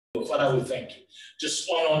Father, we thank you. Just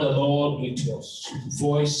honor the Lord with your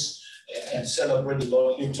voice and celebrate the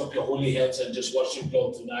Lord. Lift up your holy heads and just worship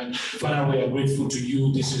God tonight. Father, we are grateful to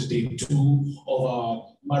you. This is day 2 of our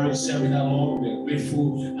marriage seminar, Lord. We are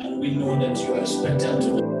grateful and we know that you are expectant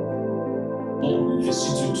to Lord, we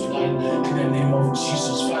visit you tonight in the name of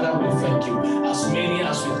Jesus. Father, we thank you. As many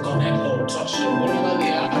as we connect, Lord, touch them wherever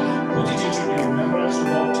they are. Put it into the remembrance,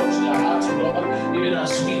 Lord, touch their hearts, Lord. Even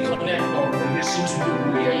as we connect, Lord, we listen to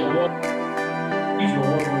you, we hear your word. If your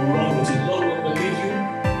word will run with it, Lord, we believe you.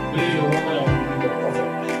 Believe your word and we believe your prophet.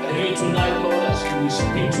 And here tonight, Lord, as you will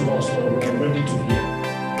speak to us, Lord, we are ready to hear.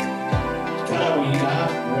 Father, we are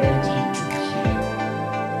ready to hear.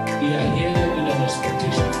 We are here with an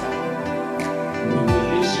expectation. We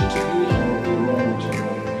will listen to you and we will run with your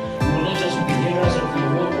word. We will not just be hearers of your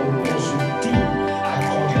word, but we will also do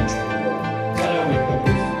according to your word. Father, we are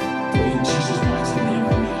grateful. For in Jesus' mighty name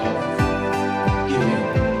we have. Amen.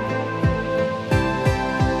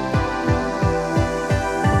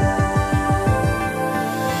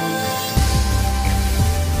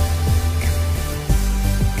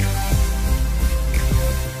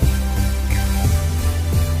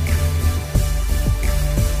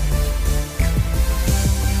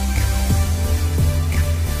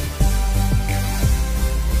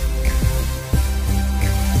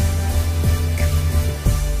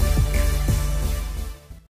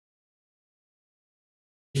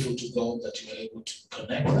 To God that you are able to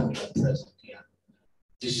connect and you are present here.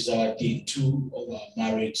 This is our day 2 of our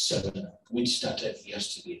marriage seminar, which started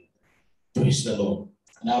yesterday. Praise the Lord.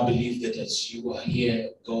 And I believe that as you are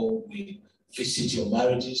here, God will visit your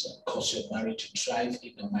marriages and cause your marriage to thrive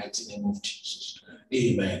in the mighty name of Jesus.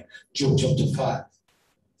 Amen. Job chapter 5.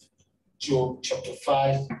 Job chapter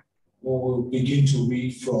 5, we will begin to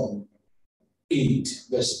read from 8,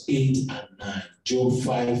 verse 8 and 9. Job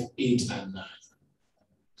 5, 8 and 9.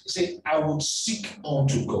 Say, I would seek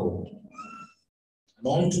unto God, and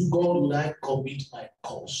unto God will I commit my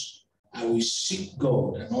cause. I will seek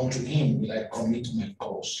God, and unto him will I commit my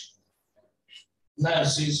cause. Now it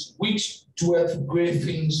says, which doeth great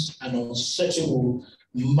things and unsearchable,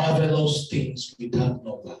 marvelous things without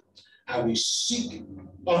number. I will seek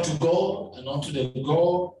unto God, and unto the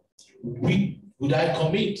God would I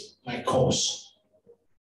commit my cause.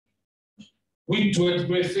 We do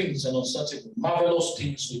great things and unsearchable, marvelous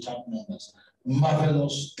things without numbers.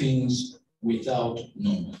 Marvelous things without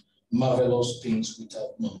number. Marvelous things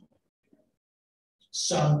without number.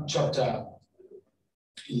 Psalm chapter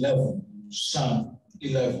 11. Psalm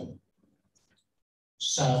 11.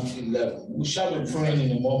 Psalm 11. We shall be praying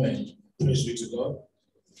in a moment. Praise be to God.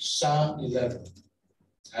 Psalm 11.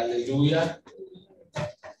 Hallelujah.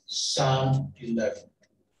 Psalm 11.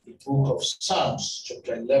 The book of Psalms,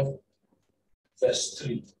 chapter 11. Verse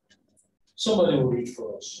 3. Somebody will read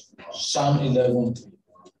for us. Psalm 11,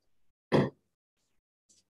 3.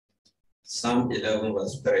 Psalm 11,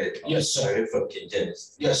 verse 3. Yes, sir. I read from King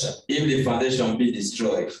James. Yes, sir. If the foundation be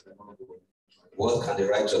destroyed, what can the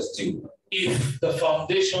righteous do? If the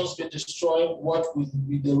foundations be destroyed, what will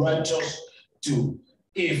the righteous do?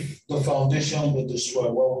 If the foundation be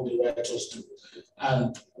destroyed, what will the righteous do?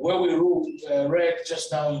 And when we read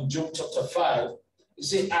just now in Job chapter 5, you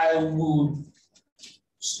say, I would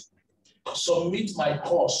submit my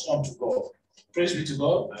cause unto God. Praise be to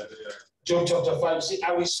God. Job chapter 5, say,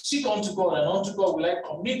 I will seek unto God, and unto God will I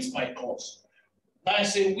commit my cause. Now I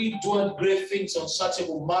say, we do great things,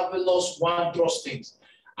 unsearchable, marvelous, wondrous things.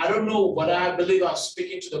 I don't know, but I believe I'm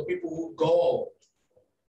speaking to the people who God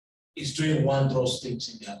is doing wondrous things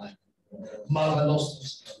in their life.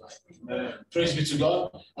 Marvelous things in their life. Praise be to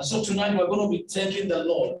God. And so tonight we're going to be thanking the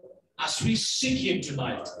Lord as we seek him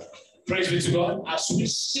tonight. Praise be to God. As we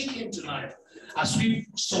seek him tonight, as we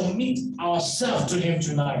submit ourselves to him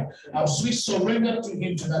tonight, as we surrender to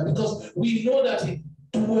him tonight, because we know that he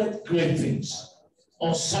doeth great things,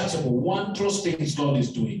 unsearchable, wondrous things God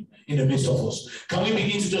is doing in the midst of us. Can we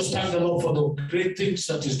begin to just thank the Lord for the great things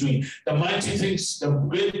that he's doing, the mighty things, the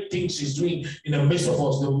great things he's doing in the midst of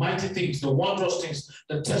us, the mighty things, the wondrous things,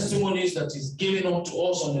 the testimonies that he's giving unto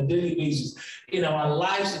us on a daily basis in our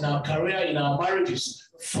lives, in our career, in our marriages.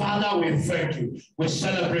 Father, we thank you. We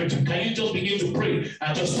celebrate you. Can you just begin to pray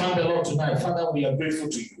and just thank the Lord tonight? Father, we are grateful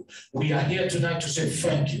to you. We are here tonight to say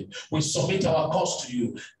thank you. We submit our cause to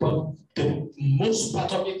you. But the most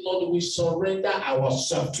part of it, Lord, we surrender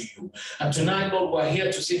ourselves to you. And tonight, Lord, we are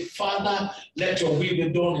here to say, Father, let your will be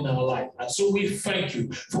done in our life. And so we thank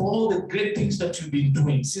you for all the great things that you've been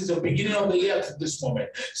doing since the beginning of the year to this moment.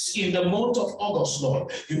 In the month of August,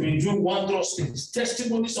 Lord, you've been doing wondrous things,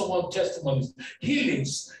 testimonies upon testimonies, healings,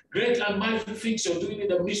 things. Great and mighty things you're doing in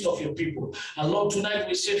the midst of your people. And Lord, tonight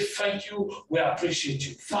we say thank you. We appreciate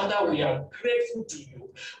you. Father, we are grateful to you.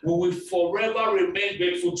 We will forever remain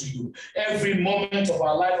grateful to you. Every moment of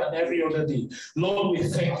our life and every other day. Lord, we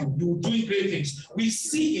thank you. You're doing great things. We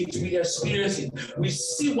see it. We experience it. We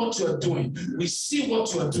see what you are doing. We see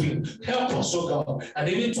what you are doing. Help us, oh God. And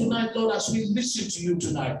even tonight, Lord, as we listen to you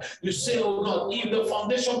tonight, you say, oh God, if the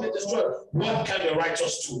foundation be destroyed, what can the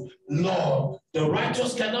righteous do? Lord, the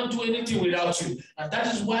righteous cannot do anything without you. And that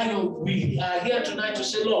is why we are here tonight to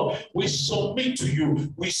say, Lord, we submit to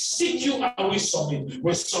you. We seek you and we submit.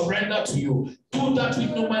 We surrender to you. Do that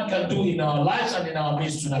which no man can do in our lives and in our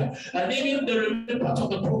midst tonight. And even the remaining part of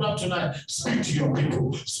the program tonight, speak to your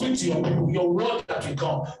people. Speak to your people. Your word that will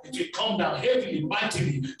come. It will come down heavily,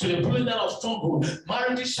 mightily to the pulling down of stronghold.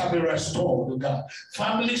 Marriages shall be restored, God.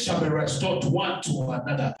 Families shall be restored one to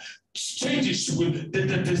another. Changes with the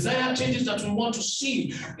desire changes that we want to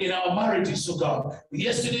see in our marriages, so God.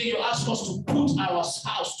 Yesterday you asked us to put our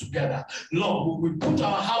house together. Lord, we put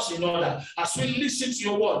our house in order. As we listen to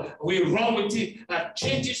your word, we run with it, and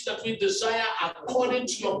changes that we desire according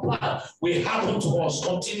to your plan will happen to us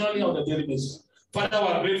continually on a daily basis. Father, we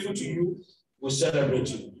are grateful to you. We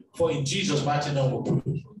celebrate you. For in Jesus' mighty name we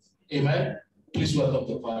pray. Amen. Please welcome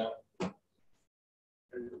the fire.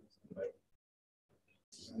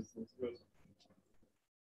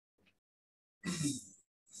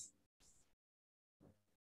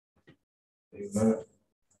 Amen.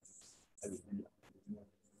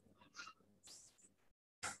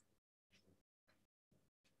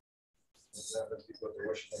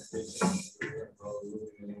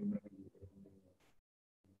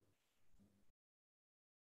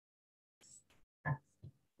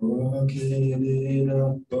 Walking in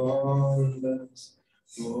abundance,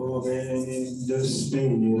 moving in the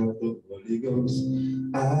spirit of the Holy Ghost.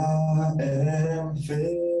 I am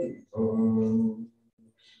faithful.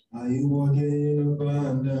 Are you walking in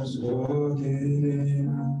abundance? Walking in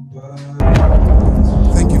abundance.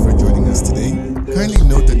 Thank you for joining us today. Kindly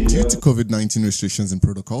note that due to COVID-19 restrictions and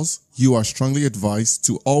protocols, you are strongly advised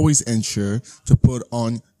to always ensure to put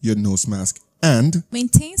on your nose mask and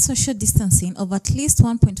maintain social distancing of at least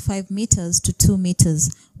 1.5 meters to 2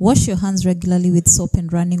 meters. Wash your hands regularly with soap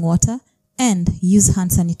and running water, and use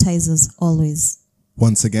hand sanitizers always.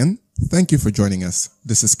 Once again, thank you for joining us.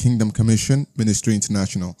 This is Kingdom Commission Ministry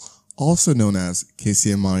International, also known as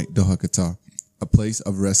KCMI Doha, a place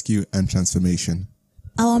of rescue and transformation.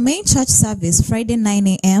 Our main church service Friday 9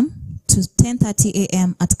 a.m. to 10:30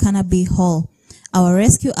 a.m. at Cannabis Hall. Our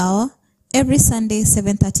rescue hour every Sunday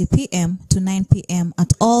 7:30 p.m. to 9 p.m.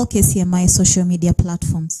 at all KCMI social media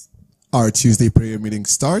platforms. Our Tuesday prayer meeting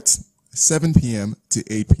starts 7 p.m. to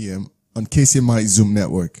 8 p.m. on KCMI Zoom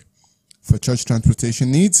network. For church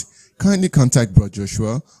transportation needs, kindly contact Brother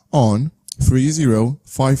Joshua on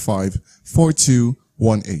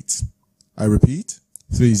 30554218. I repeat,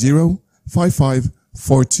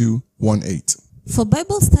 30554218. For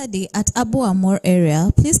Bible study at Abu Amor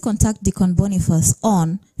area, please contact Deacon Boniface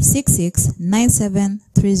on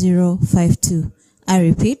 66973052. I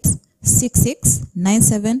repeat,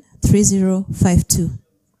 66973052.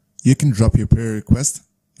 You can drop your prayer request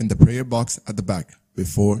in the prayer box at the back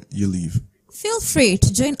before you leave. Feel free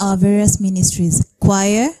to join our various ministries: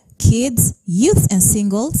 choir, kids, youth and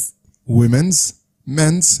singles, Women's,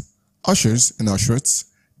 men's, ushers and usherettes,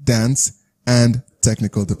 dance, and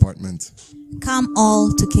technical department. Come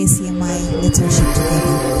all to KCMI. Let's worship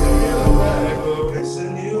together. It's a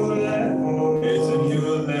new level. It's a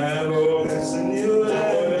new level. It's a new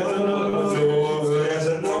level. There's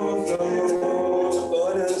an overflow.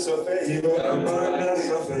 Abundance of favor. Abundance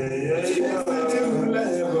of favor. It's a new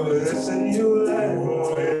level. It's a new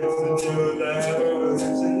level. It's a new level.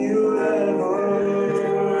 It's a new level.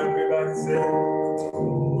 Everybody say,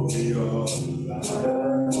 your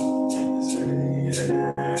life is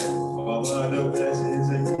real. All of the blessings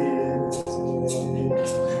are here.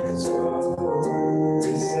 It's all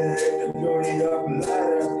we say, the glory of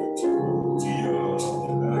life. Your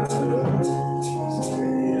life is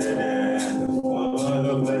real. All of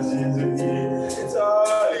the blessings are here. It's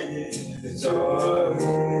all here. It's all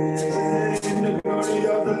here. The glory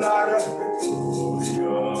of the light.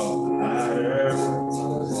 Your life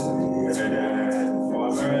is real.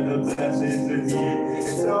 All of the blessings are here.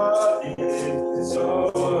 It's all here. It's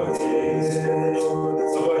all here.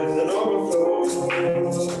 So it's an overflow.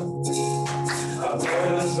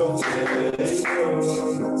 Abundance of favor. It's a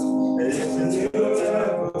new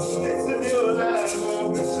level. It's a new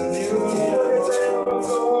level. It's a new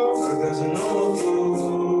level. There's an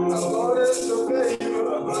overflow. Abundance of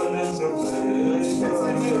favor. Abundance of favor. It's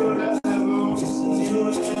a new level. It's a new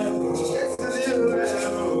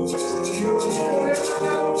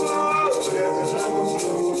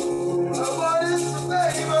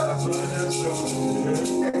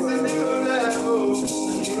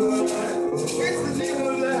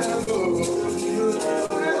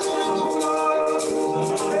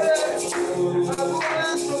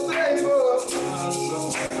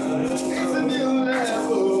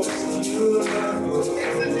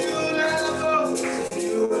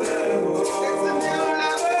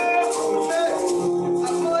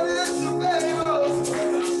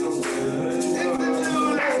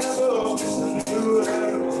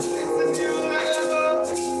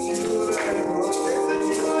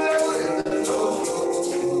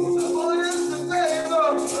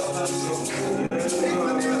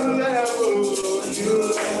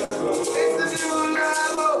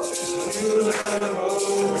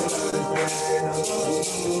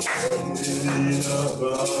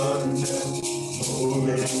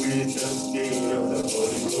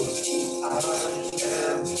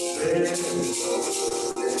Walking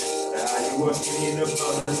in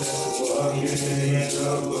abundance, walking in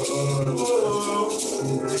abundance.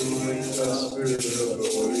 The Spirit of the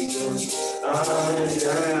Holy Ghost, I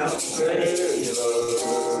am praying.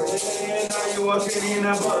 Are you walking in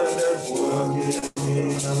abundance? Walking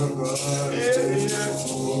in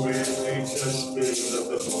abundance. Moving with the Spirit of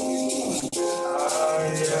the Holy Ghost, I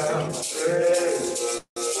am praying.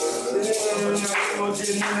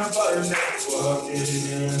 Walking in abundance,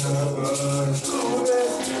 walking in abundance.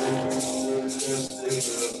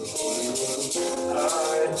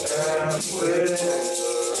 I am waiting.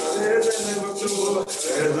 There's another door.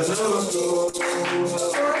 There's another door.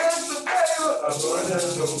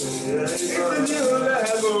 Abundance of favor. It's a new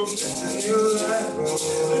level. It's a new level.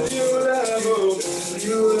 It's a new level. It's a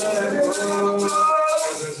new level.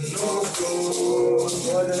 There's no goal.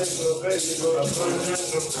 Abundance of favor.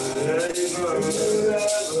 Abundance of favor. It's a new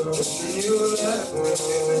level. It's a new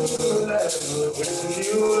level. It's a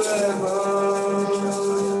new level.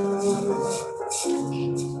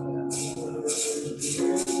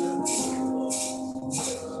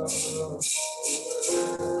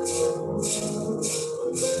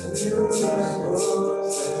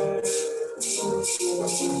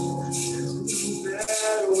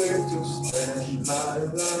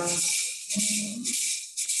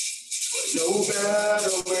 No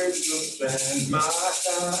better way to spend my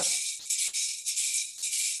time.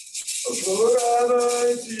 Forever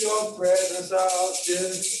into your presence I'll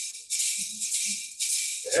give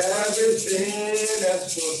everything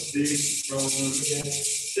that's proceeds from me.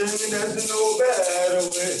 There's no better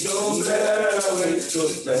way to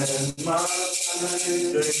spend my time.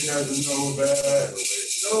 There's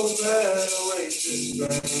no better way to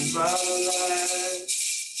spend my life.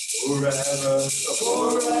 Forever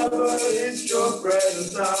is your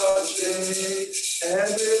presence, I'll change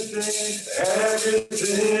everything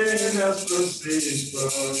that proceeds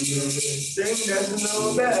from you. Think there's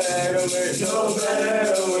no better way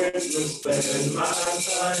to spend my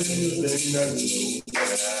time. Think there's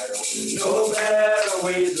no better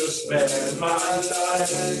way to spend my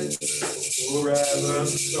life. Forever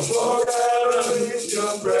is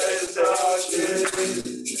your presence, I'll change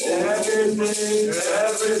everything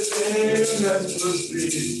that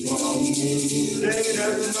proceeds from me.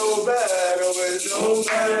 There's no better way to spend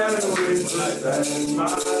my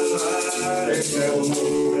life. There's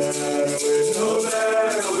no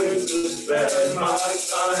better way to spend my time.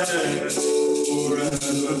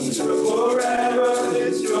 Forever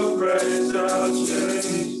is your praise, I'll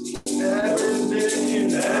change everything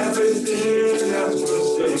that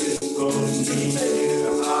proceeds from me.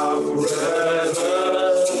 I'll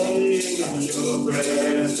forever sing your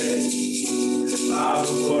presence. I'll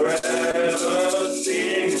forever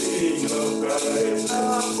sing your praise.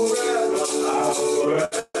 I'll forever sing.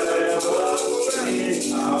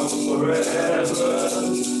 I'll forever sing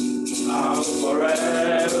your praise. I'll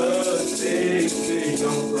forever sing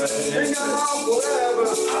your praise.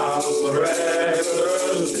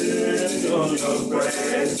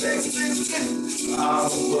 I'll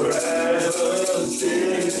forever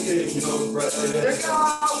sing your praise.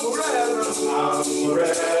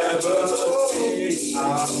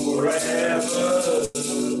 I'll forever sing.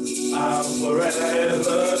 I'll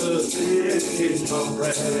forever sing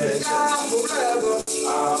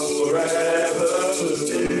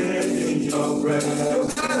your praise.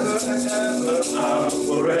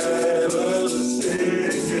 I'll forever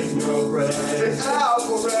sing your praise. I'll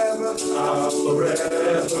forever sing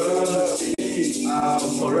your praise. I'll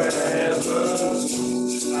forever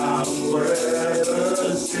sing. I'll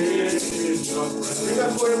forever sing your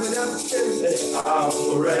praise. I'll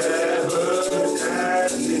forever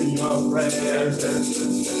dance in your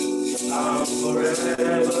presence. I'll forever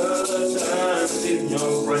dance in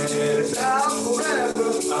your presence. I'll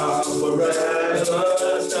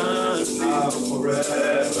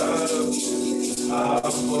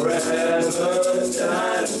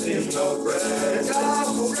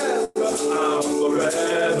forever dance. I'll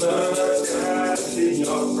forever dance in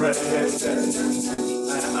your presence.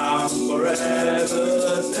 I'll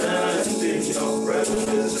forever dance in your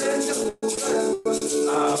presence.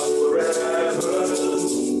 I'll forever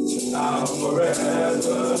dance in your presence.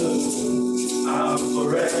 I'll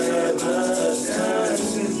forever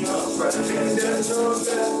dance in your presence.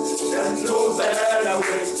 There's no better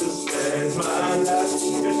way to spend my life.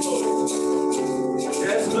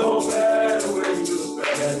 There's no better way to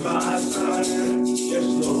spend my time.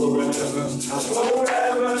 There's no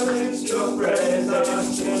forever is your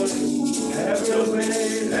presence.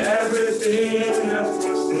 Everything that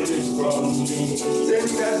proceeds from me.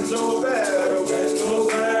 There's no better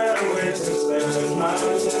way to spend my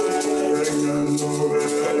life.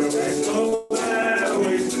 no better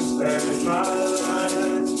way to spend my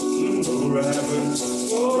life.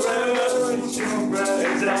 Forever, it's your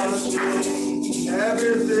presence.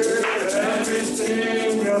 Everything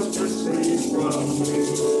else proceeds from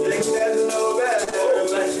you. There's no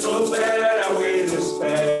better way to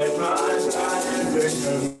spend my time. There's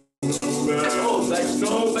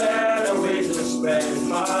no better way to spend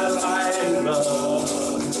my life, love.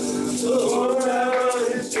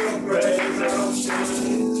 Forever is your presence.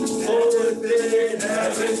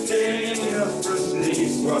 Everything else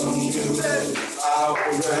proceeds from you. I'll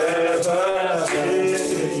forever be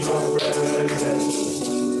in your presence.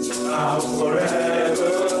 I'll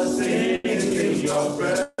forever sing in your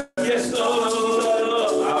presence. Yes, Lord,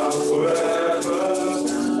 I'll forever,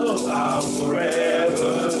 I'll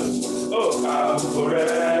forever, I'll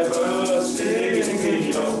forever sing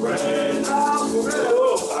in your presence.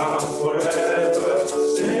 I'll forever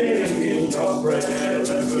sing in your presence.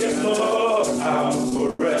 Yes, Lord, I'll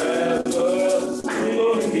forever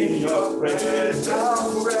sing in your presence. I'll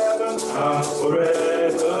forever, I'll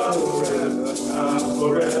forever, I'll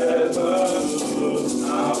forever,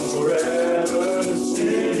 I'll forever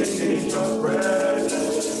sing in your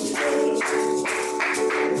presence.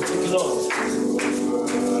 Lord.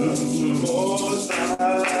 Most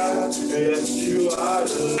high, yes, you are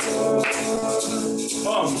the Lord.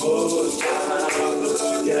 Most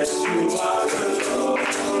high, yes, you are the Lord.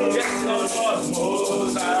 Yes, Lord,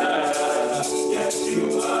 most high, yes,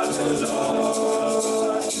 you are the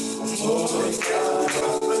Lord. Most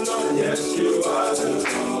high, yes, you are the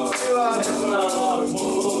Lord. Yes, Lord,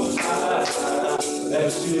 most high,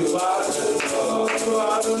 yes, you are the Lord. You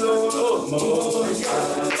are the Lord, most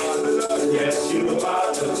high, yes, you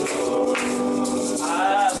are the Lord.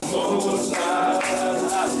 I am most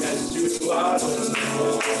high, yes, you are the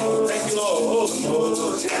Lord. Thank you, Lord,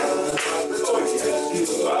 most high. Oh, yes,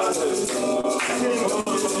 you are the Lord.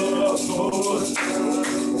 Most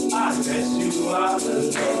high, yes, you are the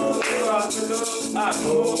Lord. You are the Lord. I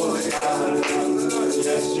most high,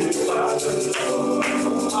 yes, you are the Lord.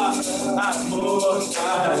 I most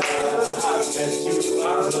high, yes, you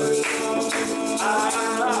are the Lord.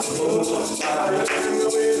 I most high,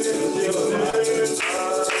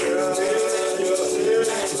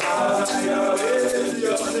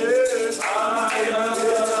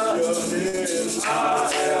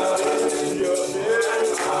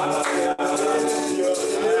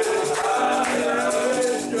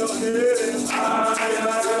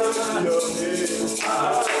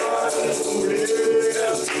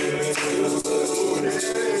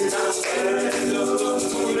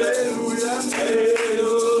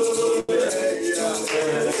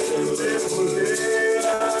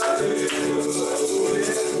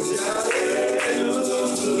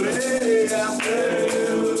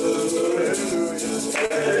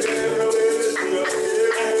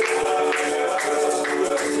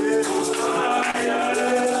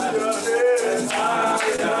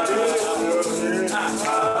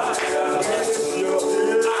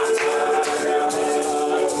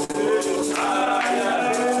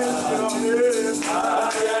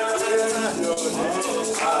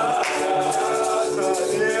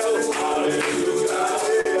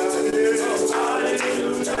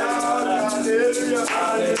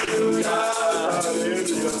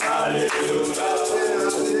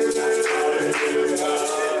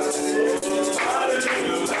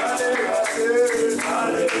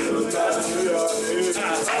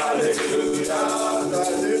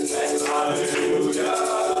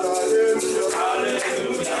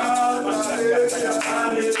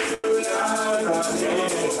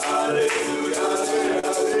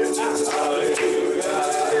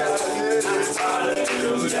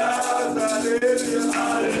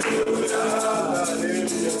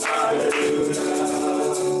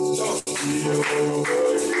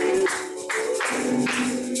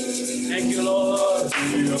 Thank you, Lord.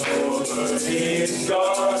 It's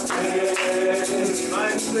God's name.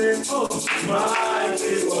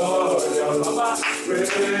 Mighty warrior, Baba,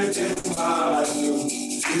 great in battle.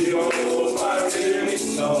 Jehovah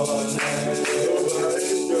is your name. Jehovah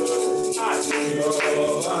is your name.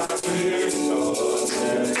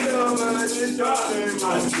 Jehovah is your name.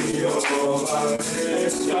 Jehovah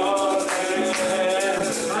is your name.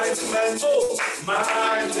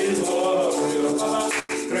 Mighty warrior, Baba,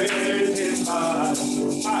 great in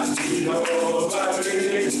battle. Jehovah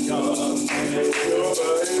is your name.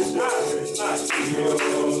 Jehovah is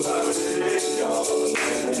your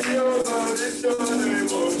name. Jehovah is your name.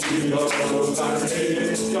 Jehovah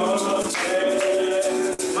is your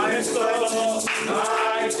name. My soul,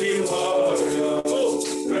 mighty warrior,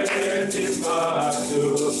 great in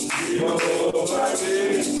battle.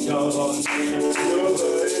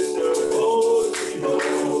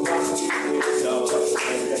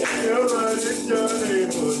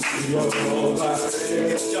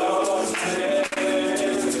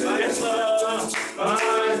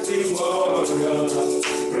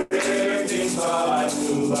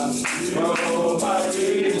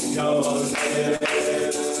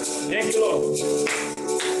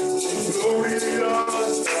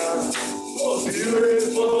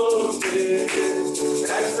 Beautiful thing,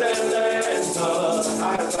 excellent God,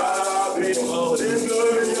 I bow before the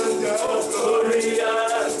glorious God,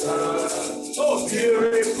 glorious God. Oh,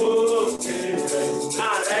 beautiful King,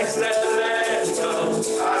 and excellent God,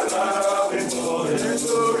 I bow before the glorious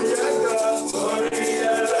God,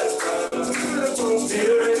 glorious God.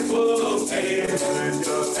 Beautiful King, excellent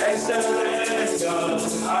God,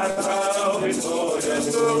 I bow before the glorious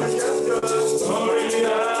God,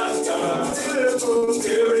 glorious God.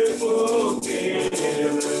 Beautiful King,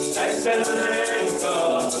 excellent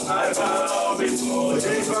God, I bow before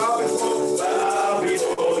you, bow before your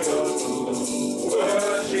throne, worship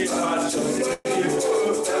at your feet,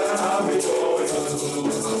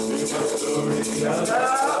 bow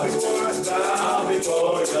before your throne, bow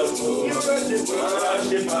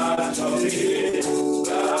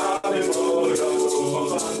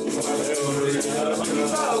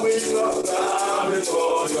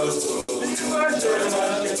your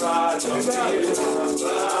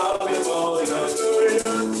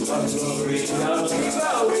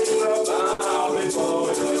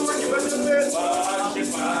throne, worship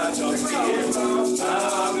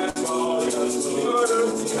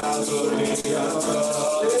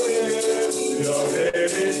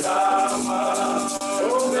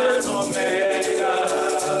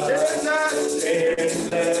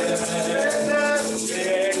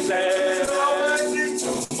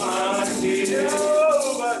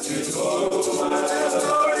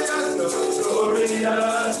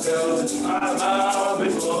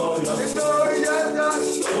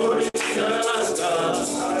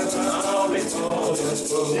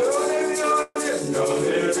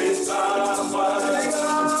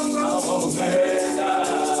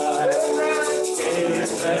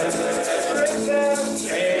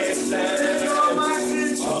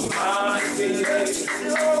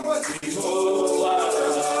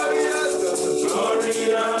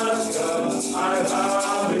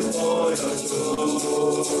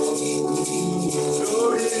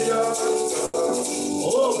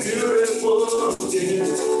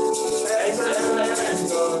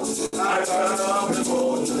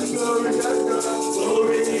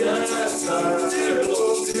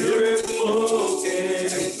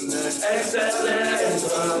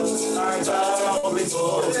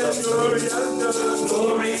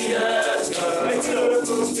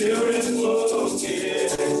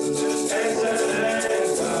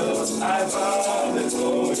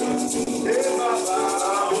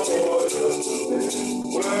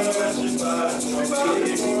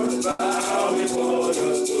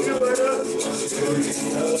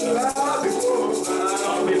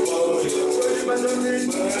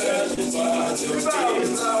at your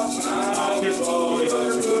feet, bow before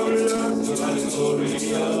your throne, bow before your throne.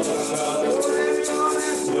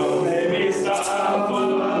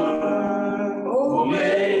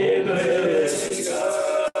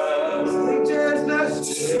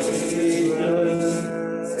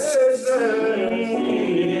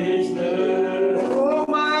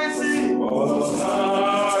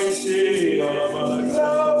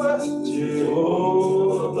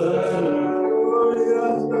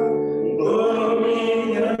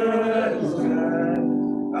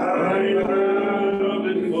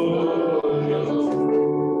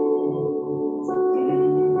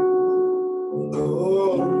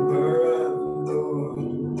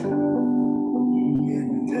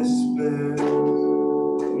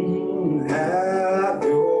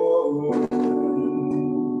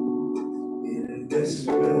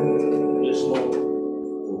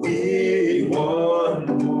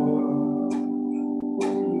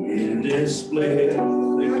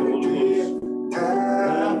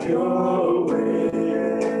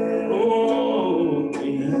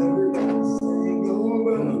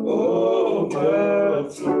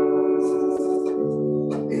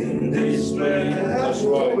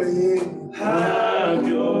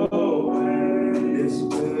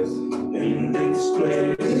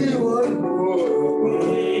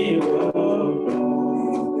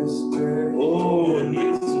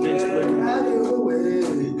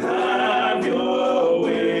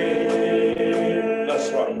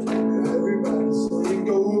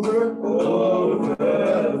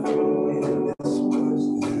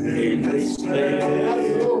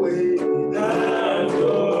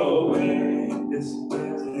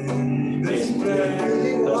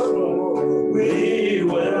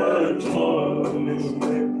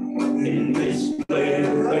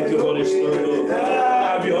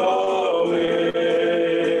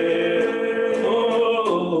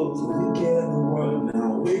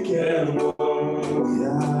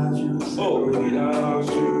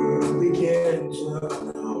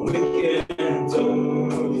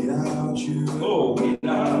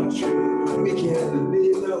 without you, we can't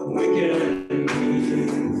live, no, we can't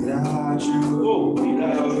live without you. Oh,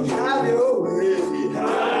 without you. Have your way,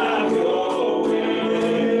 have your way.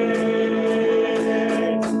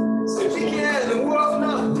 So we can't walk,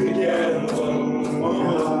 no, we can't walk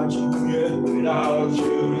without you, yeah, without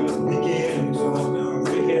you. We can't talk, no,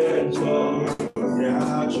 we can't talk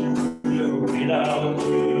without you, yeah, without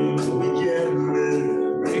you. We can't live,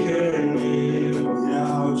 we can't live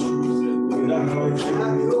without you, without you.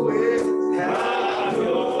 Have your way, have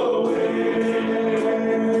your way.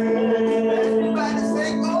 Everybody say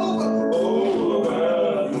over, over,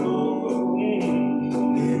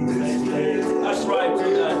 in this place. That's right,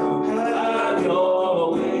 tonight. Have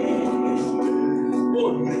your way.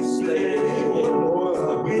 Oh, this place.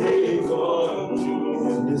 Oh, we for you.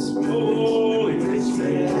 In this place. Oh, in this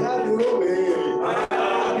place. Have your way.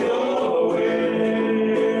 Have your way.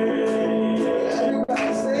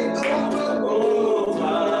 Everybody say over,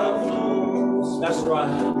 overflows. That's right.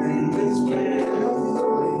 In this place.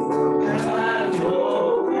 Have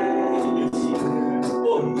your way.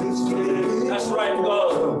 Oh, in this place. That's right,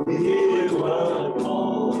 God. We want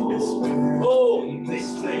more. Oh, in this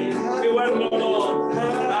place. We want more.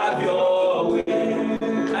 Have your way.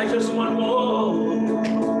 I just want more.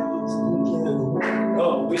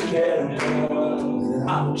 Oh, we can't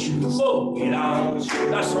without you. Oh, without you.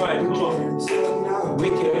 That's right. Come on. We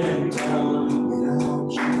can't without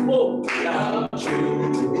you. Oh, without you.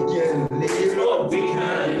 We can't live. Oh, we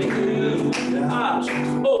can't live without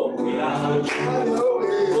you. Oh, without you.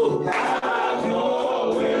 Oh, have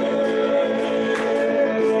your way.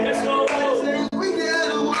 Let's go. We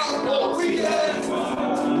can't walk. Oh, we can't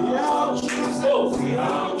walk without you. Oh,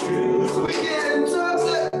 without you. We can't touch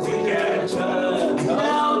it. We can't touch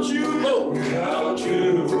without you. Oh, without you.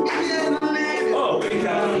 We can't live. Oh, we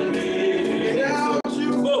can't live without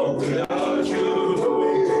you. Oh, without you.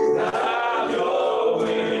 Have your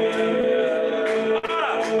way.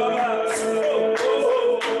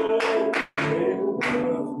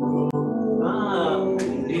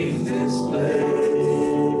 In this place,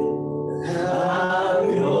 have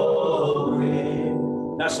your way.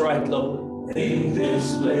 That's right, Lord. In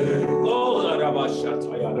this place, oh, la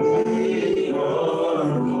rabashataya.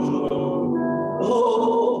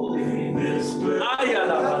 Oh, in this place,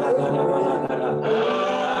 ayala,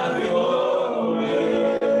 have your way.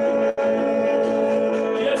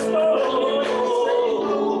 Yes, Lord.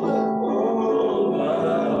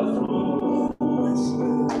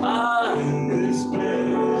 In this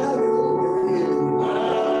place,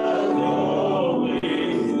 have your way.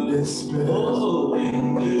 In this place, oh,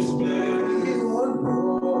 in this place.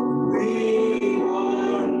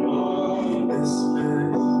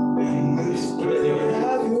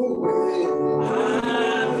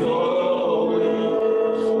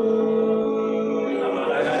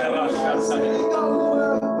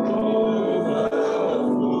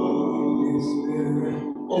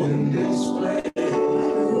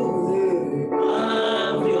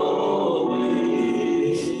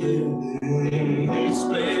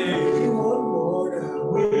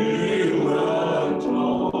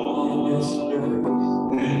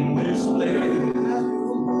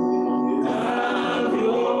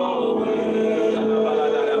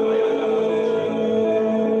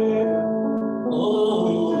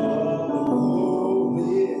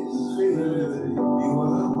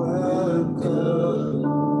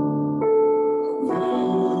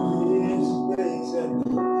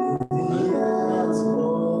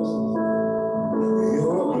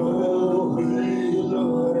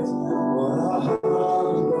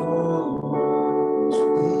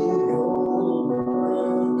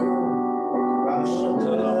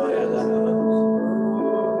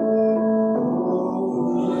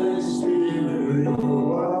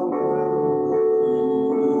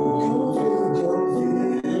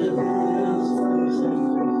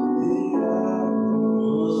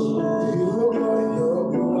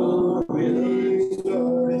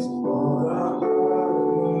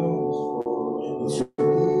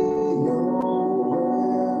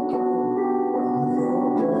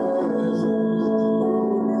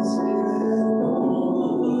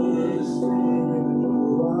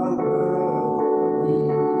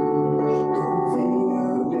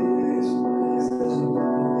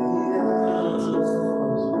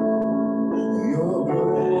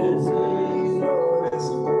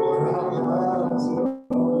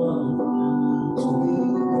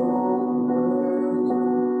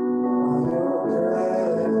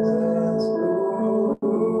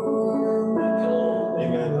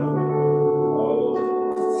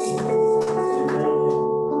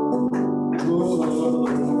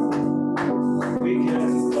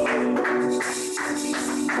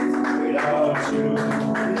 We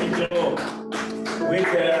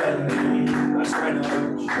can live, that's right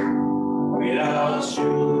now. Without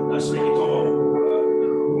you, let's sing it all.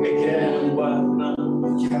 We can walk now.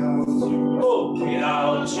 Oh,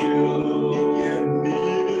 without you,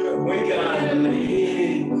 we can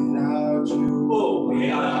live. Oh,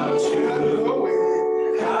 without you,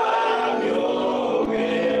 have your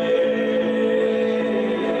way.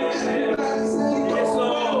 It's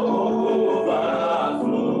all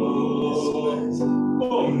overflows.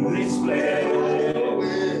 Oh, this place.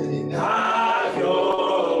 Have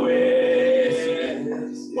your way.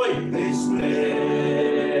 Wait, this place.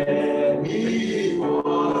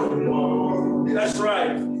 That's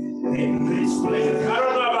right. In this place. I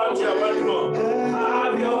don't know about you, but no.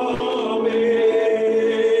 Have your way.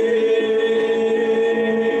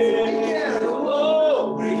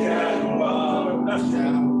 Oh, we can walk. That's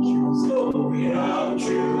right. Oh, without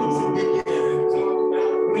you,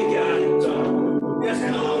 we can't talk. Yes,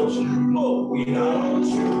 Lord. Oh, without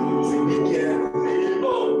you, we can't live.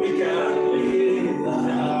 Oh, we can't live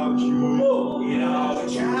without you. Oh, without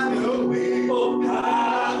you, oh,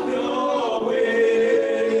 have your way.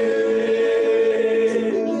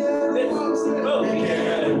 Oh, we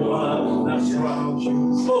can't walk. That's right.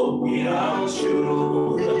 Oh, without you,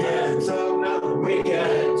 we can't talk. We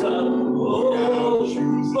can't talk.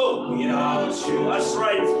 Oh, without you, that's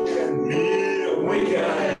right. We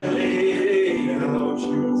can't live.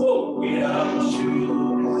 Oh, without you,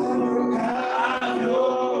 have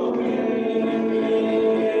your way.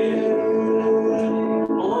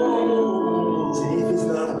 Oh, if it's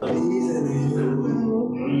not pleasing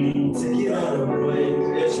you, take it out of the way.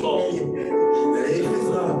 Yes, Lord. If it's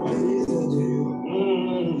not pleasing you,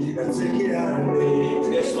 take it out of the way.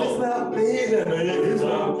 Yes, Lord. If it's not pleasing you, if it's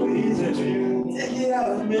not pleasing you, take it out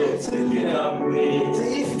of me. Take it out of me.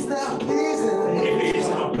 If it's not pleasing, if it's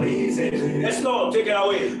not pleasing, yes, Lord, take it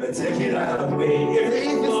away. Take it out of me. If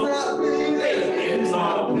it's not pleasing, if it's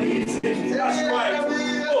not pleasing, that's right.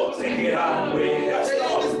 Oh, take it out of me. That's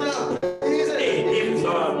Lord. If it's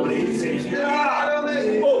not pleasing,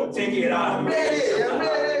 oh, take it out of me.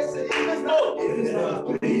 Oh, if it's not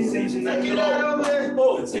pleasing, thank you, Lord.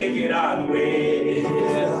 Oh, take it out of me.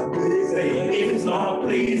 If it's not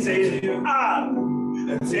pleasing,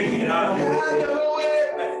 take it out. Have your way.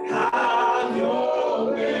 Have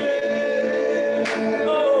your way.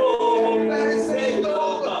 Oh, take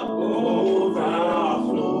over.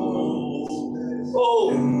 Overflow. Oh,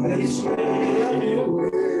 this way.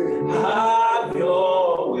 Have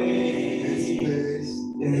your way.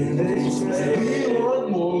 In this way. One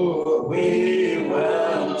more. We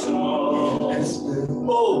will talk.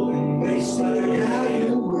 Oh, this way. Have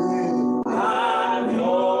your way. Have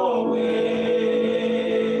your way.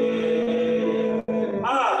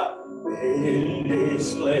 In this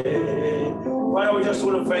place. Why don't we just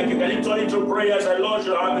want to thank you? Can you turn into prayers? I Lord,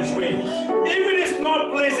 you have this way. Even if it's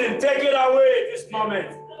not pleasing, take it away this moment.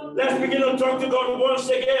 Let's begin to talk to God once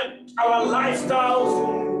again. Our lifestyles,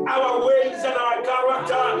 our ways, and our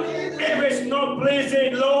character. If it's not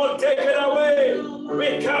pleasing, Lord, take it away.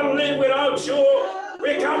 We can't live without you.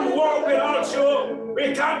 We can't walk without you.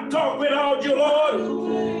 We can't talk without you, Lord.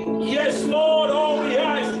 Yes, Lord, oh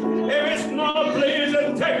yes. If it's not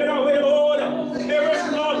pleasing, take it away, Lord. If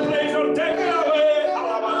it's not pleasing, take it away.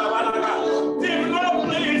 If not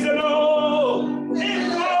pleasing, Lord. If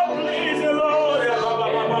not pleasing, Lord.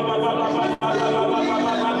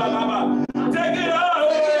 Take it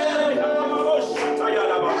away.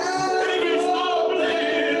 If it's not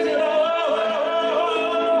pleasing, Lord.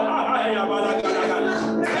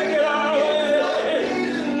 Take it away.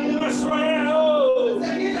 That's right.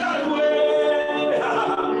 Take it away.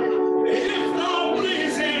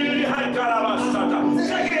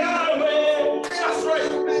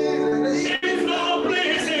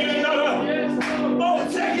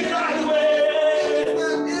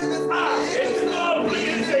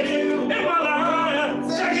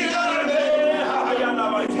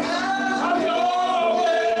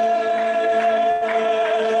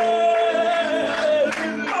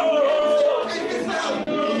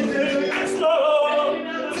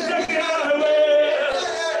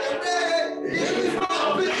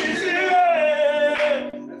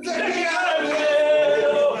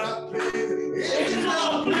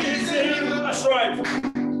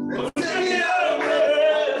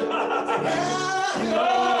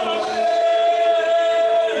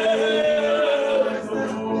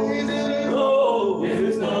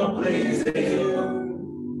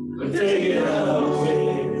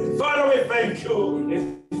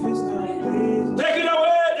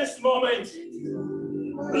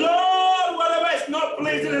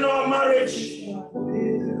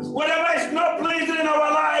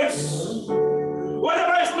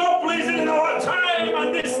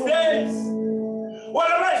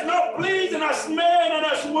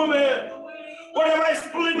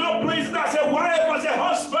 not pleasing as a wife, as a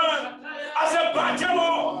husband, as a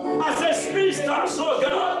bachelor, as a spinster, so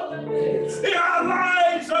God. In our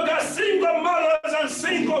lives, oh God, single mothers and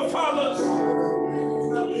single fathers.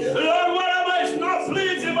 Lord, whatever is not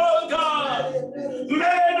pleasing, oh God,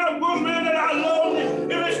 men and women that are lonely,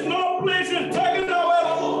 if it's not pleasing, take it away,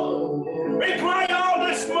 Lord. We cry out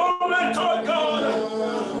this moment, oh God,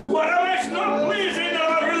 whatever is not pleasing in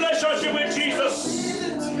our relationship with Jesus,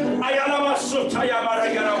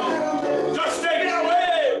 just take it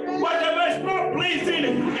away. Whatever is not pleasing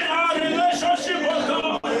in our relationship, oh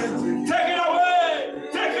God, take it away.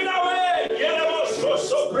 Take it away.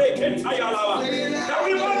 That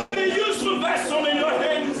we might be useful vessel in your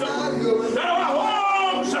hands. That our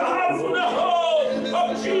home shall have the hope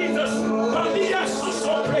of Jesus. Lord,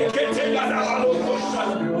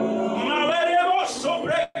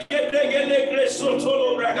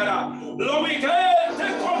 we can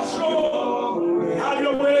take control. Have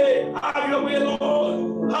your way,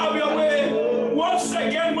 Lord. Have your way. Once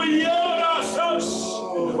again, we yield ourselves.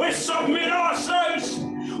 We submit ourselves.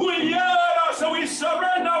 We yield ourselves. We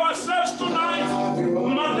surrender ourselves tonight.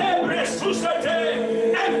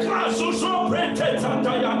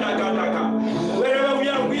 Wherever we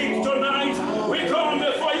are weak tonight, we come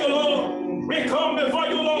before you, Lord. We come before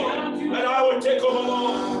you, Lord. And I will take over,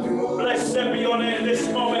 Lord. Blessed be your name this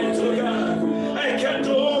moment, oh God. I can't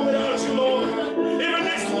do all without you, Lord. Even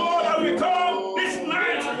this word that we come this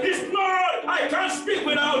night, this night, I can't speak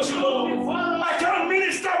without you, Lord. I can't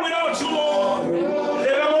minister without you, Lord.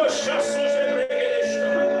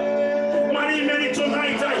 Many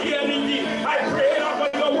tonight are hearing me. I pray for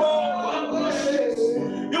your word.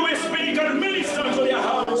 You will speak and minister to their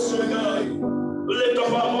hearts, oh God. Lift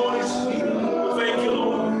up our voice. Thank you,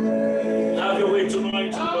 Lord. Have your way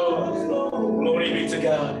tonight, Lord. Glory be to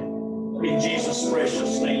God. In Jesus'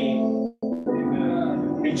 precious name.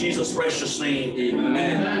 In Jesus' precious name.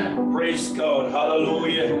 Amen. Praise God.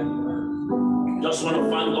 Hallelujah. Just want to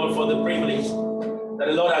thank God for the privilege that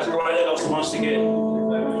the Lord has provided us once again.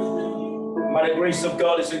 By the grace of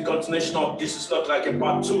God, is in continuation of this is not like a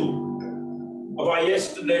part 2 of our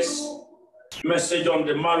yesterday's message on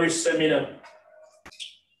the marriage seminar.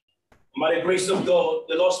 By the grace of God,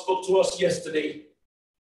 the Lord spoke to us yesterday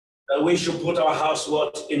that we should put our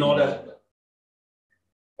housework in order.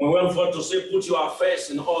 We went forth to say, put your affairs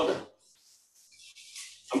in order.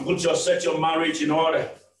 And set your marriage in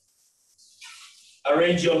order.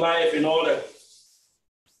 Arrange your life in order.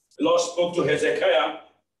 The Lord spoke to Hezekiah,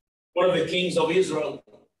 one of the kings of Israel,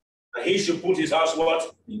 that he should put his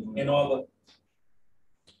housework in order.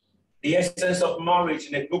 The essence of marriage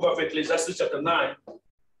in the book of Ecclesiastes chapter 9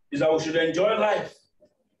 is that we should enjoy life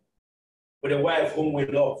with a wife whom we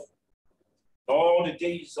love. All the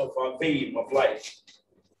days of our fame of life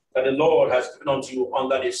that the Lord has given unto you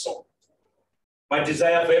under this sun. My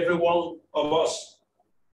desire for every one of us,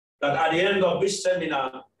 that at the end of this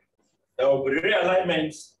seminar, there will be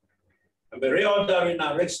realignments and the reordering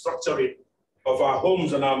and restructuring of our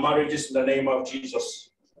homes and our marriages in the name of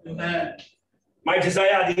Jesus. Amen. My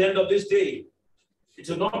desire at the end of this day, it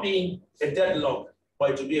will not be a deadlock,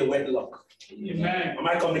 but it will be a wedlock. Amen. Am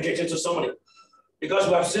I communicating to somebody? Because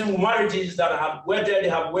we have seen marriages that have wedded,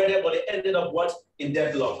 but they ended up what? In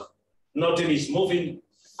deadlock. Nothing is moving.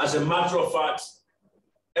 As a matter of fact,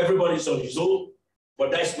 everybody's on his own,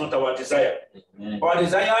 but that's not our desire. Amen. Our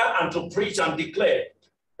desire and to preach and declare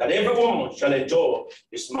that everyone shall enjoy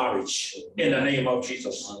this marriage in the name of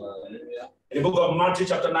Jesus. Hallelujah. In the book of Matthew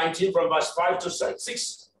chapter 19 from verse 5 to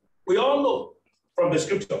 6, we all know from the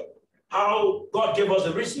scripture how God gave us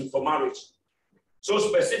the reason for marriage. So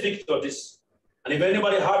specific to this. And if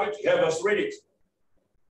anybody have it, have us read it.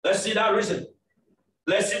 Let's see that reason.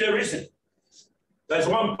 Let's see the reason. There's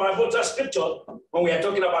one Bible scripture when we are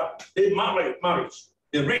talking about the marriage,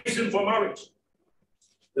 the reason for marriage.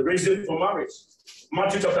 The reason for marriage.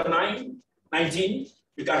 Matthew chapter 19.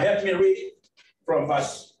 You can help me read it from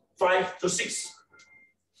verse 5 to 6.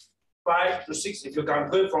 5 to 6. If you can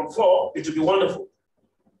go from 4, it will be wonderful.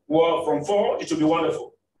 Well, from 4, it will be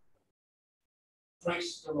wonderful.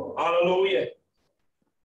 Praise the Lord. Hallelujah.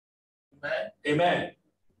 Amen. Amen.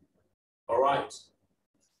 All right.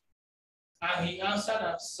 And he answered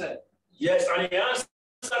and said, yes, and he answered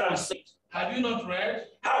and said, have you not read?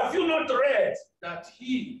 Have you not read that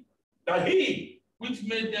he which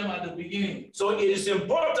made them at the beginning? So it is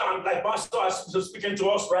important, like Pastor is speaking to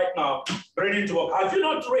us right now, reading to us. Have you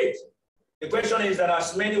not read? The question is that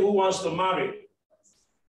as many who wants to marry,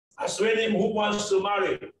 I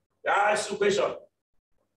ask the question,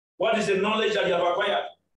 what is the knowledge that you have acquired?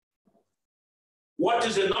 What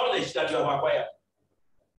is the knowledge that you have acquired?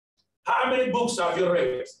 How many books have you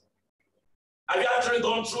read? Have you actually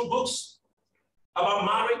gone through books about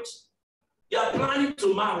marriage? You are planning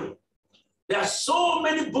to marry. There are so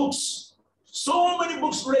many books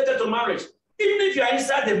related to marriage. Even if you are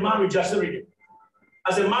inside the marriage, you are still reading.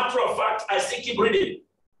 As a matter of fact, I still keep reading.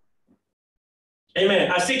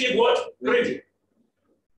 Amen. I still keep what? Reading.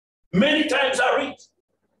 Many times I read.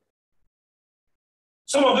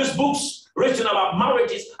 Some of these books written about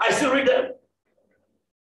marriages, I still read them.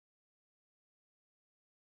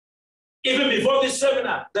 Even before this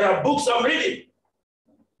seminar, there are books I'm reading.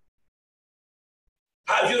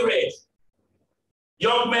 Have you read?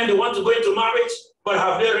 Young men, they want to go into marriage, but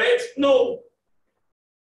have they read? No.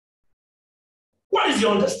 What is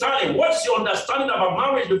your understanding? What's your understanding about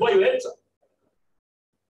marriage before you enter?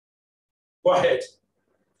 Go ahead.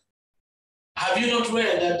 Have you not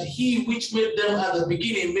read that he which made them at the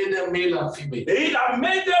beginning made them male and female? He that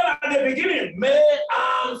made them at the beginning, male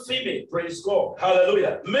and female. Praise God.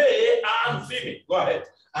 Hallelujah. Male and female. Go ahead.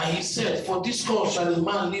 And he said, for this cause shall a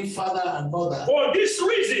man leave father and mother. For this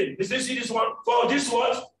reason, did you see this one? For this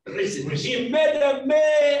what? Reason. He made them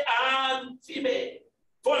male and female.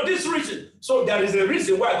 For this reason. So there is a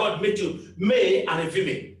reason why God made you male and a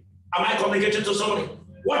female. Am I communicating to somebody?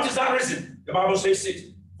 What is that reason? The Bible says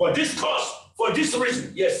it. For this cause, for this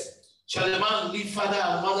reason, yes. Shall a man leave father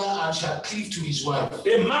and mother and shall cleave to his wife?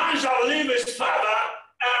 A man shall leave his father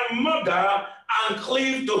and mother and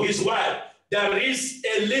cleave to his wife. There is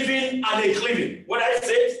a living and a cleaving. What I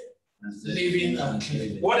said? Living and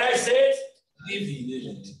cleaving. What I said?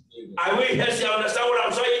 Living. I will help you understand what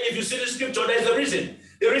I'm saying. If you see the scripture, there's a reason.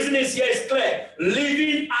 The reason is here is clear.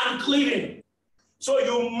 Living and cleaving. So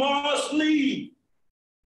you must leave.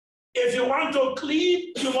 If you want to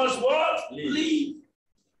cleave, you must what? Leave.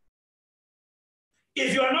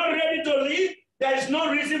 If you are not ready to leave, there is no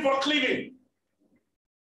reason for cleaving.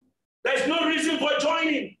 There is no reason for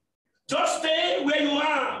joining. Just stay where you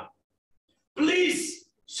are. Please,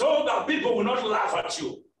 so that people will not laugh at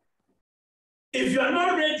you. If you are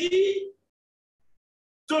not ready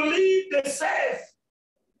to leave the self,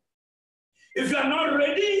 if you are not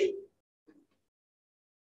ready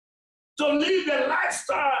to live the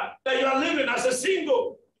lifestyle that you are living as a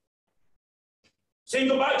single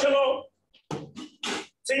bachelor,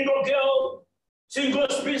 single girl, single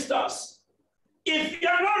spinsters. If you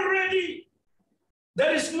are not ready,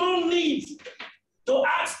 there is no need to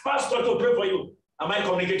ask pastor to pray for you. Am I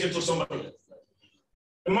communicating to somebody?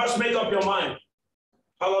 You must make up your mind.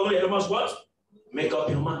 Hallelujah. You must what? Make up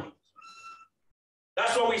your mind.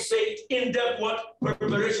 That's what we say in-depth what?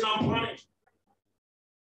 Preparation and planning.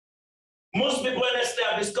 Most people, unless they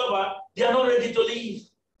have discovered, they are not ready to leave.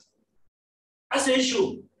 That's the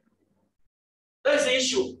issue. That's the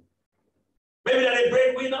issue. Maybe they're a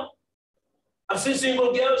breadwinner. I've seen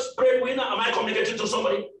single girls, breadwinner. Am I communicating to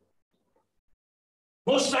somebody?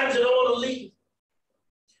 Most times they don't want to leave.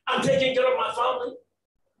 I'm taking care of my family.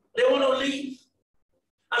 They want to leave.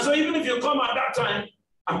 And so even if you come at that time,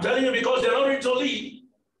 I'm telling you, because they're not ready to leave,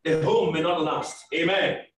 the home may not last.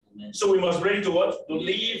 Amen. Amen. So we must ready to what? To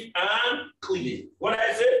leave and cleave. What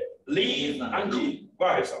I say? Leave and cleave. Go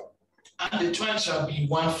ahead, sir. And the twins shall be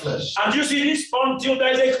one flesh. And you see this, until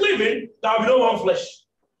there is a cleaving, there will be no one flesh.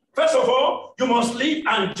 First of all, you must leave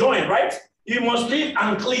and join, right? You must leave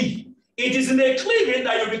and cleave. It is in the cleaving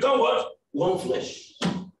that you become what? One flesh.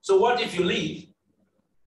 So what if you leave?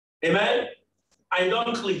 Amen? I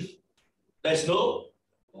don't cleave. There's no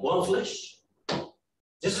one flesh.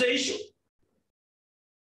 This is the issue.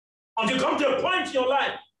 Until you come to a point in your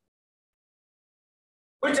life,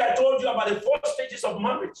 which I told you about the 4 stages of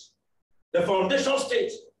marriage. The foundation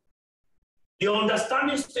stage, the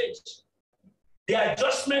understanding stage, the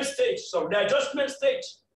adjustment stage,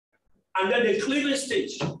 and then the cleaving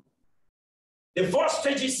stage. The 4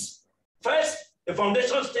 stages, first, the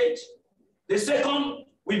foundation stage. The second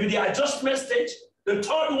will be the adjustment stage. The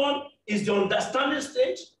third one is the understanding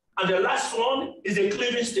stage. And the last one is the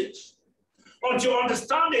cleaving stage. Until you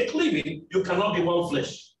understand the cleaving, you cannot be one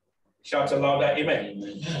flesh. Shout aloud, amen.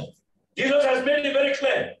 Amen. Jesus has made it very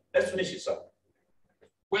clear. Let's finish it, sir.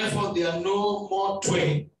 Wherefore there are no more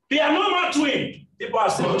twin. There are no more twin. People are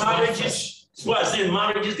saying marriages. People are saying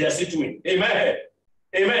marriages, they are still twin. Amen.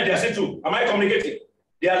 Amen. They are still two. Am I communicating?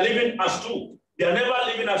 They are living as two. They are never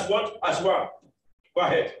living as what? As one. Go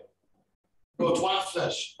ahead. But one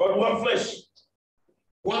flesh. But one flesh.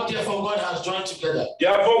 What therefore God has joined together.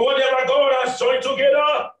 Therefore, whatever God has joined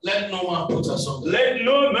together, let no man put asunder. Let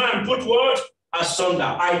no man put what? Asunder.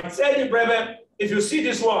 I tell you, brethren, if you see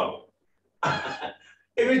this one,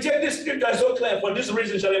 if you take this scripture so clear, for this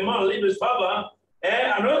reason shall a man leave his father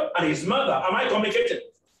and his mother. Am I communicating?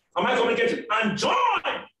 Am I communicating? And join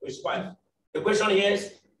his wife. The question here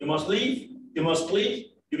is, you must leave, you must cleave,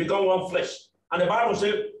 you become one flesh. And the Bible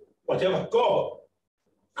says, whatever God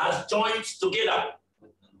has joined together,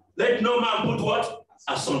 let no man put what?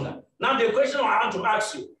 Asunder. Now the question I want to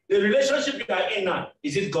ask you, the relationship you are in now,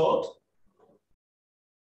 is it God?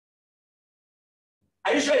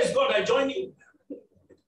 Are you sure it's God that joined you?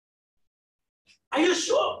 Are you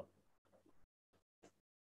sure?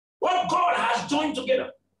 What God has joined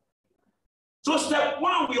together. So step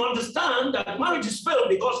one, we understand that marriage is failed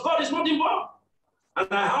because God is not involved. And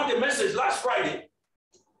I heard a message last Friday,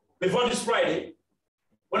 before this Friday,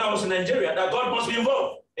 when I was in Nigeria, that God must be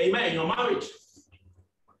involved. Amen, in your marriage.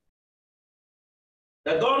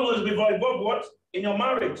 That God will be involved what? In your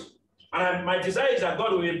marriage. And my desire is that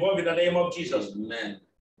God will be involved in the name of Jesus. Amen.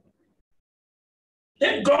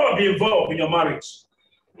 Let God be involved in your marriage.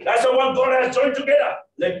 That's what God has joined together.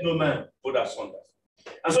 Let no man put asunder.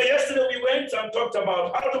 And so yesterday we went and talked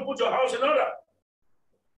about how to put your house in order.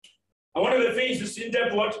 And one of the things is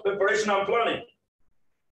in-depth what? Preparation and planning.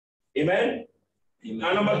 Amen? Amen.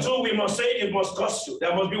 And number two, we must say it must cost you.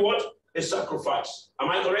 There must be what? A sacrifice. Am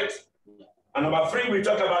I correct? And number three, we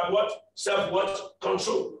talk about what?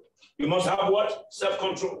 Self-control. You must have what?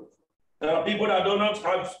 Self-control. There are people that do not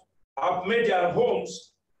have made their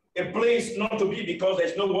homes a place not to be because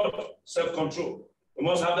there's no what? Self-control. We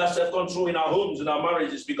must have that self-control in our homes, in our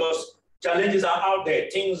marriages, because challenges are out there,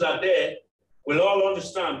 things are there. We'll all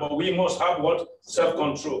understand, but we must have what?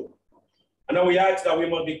 Self-control. And then we ask that we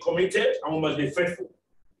must be committed and we must be faithful.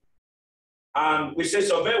 And we say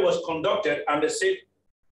survey was conducted and they said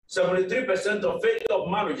 73% of failure of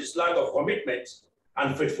marriage is lack of commitment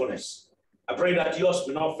and faithfulness. I pray that yours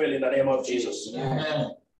will not fail in the name of Jesus.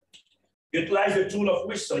 Amen. Utilize the tool of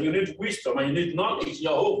wisdom. You need wisdom and you need knowledge in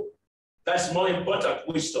your home. That's more important,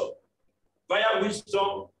 wisdom. Via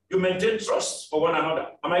wisdom, you maintain trust for one another.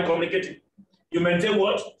 Am I communicating? You maintain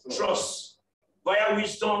what? Trust. Via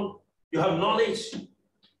wisdom, you have knowledge.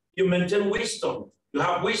 You maintain wisdom. You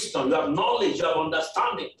have wisdom. You have knowledge. You have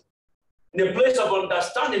understanding. In the place of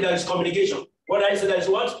understanding, there is communication. What I say, there is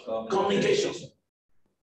what? Communication.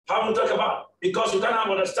 How we talk about? Because you can't have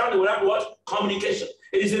understanding without what? Communication.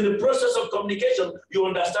 It is in the process of communication you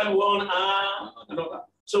understand one another.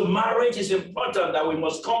 So marriage is important that we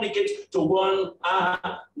must communicate to one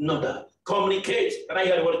another. Communicate. Can I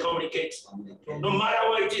hear the word communicate? No matter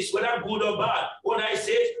what it is, whether good or bad, what I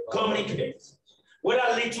say, communicate.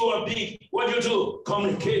 Whether little or big, what you do,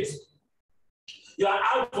 communicate. You are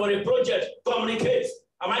out for a project, communicate.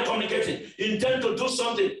 Am I communicating? You intend to do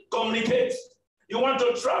something, communicate. You want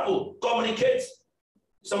to travel, communicate.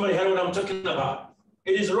 Somebody heard what I'm talking about.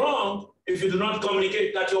 It is wrong if you do not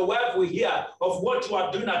communicate that your wife will hear of what you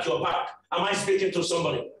are doing at your back. Am I speaking to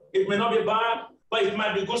somebody? It may not be bad, but it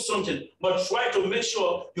might be good something. But try to make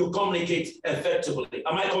sure you communicate effectively.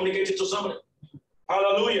 Am I communicating to somebody?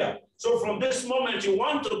 Hallelujah. So from this moment, you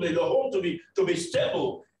want to be the home to be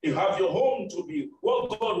stable. You have your home to be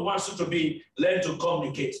what God wants you to be. Learn to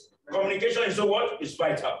communicate. Communication is what? It's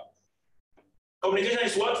vital. Communication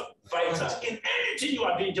is what? Vital. In anything you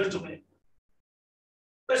are doing, gentlemen.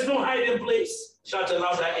 There's no hiding place. Shout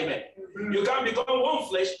aloud, amen. You can't become one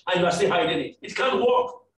flesh and you are still hiding it. It can't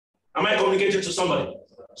work. Am I communicating to somebody?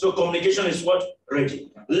 So communication is what? Ready.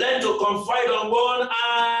 Learn to confide on one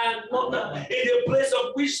another. In the place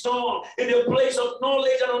of wisdom, in the place of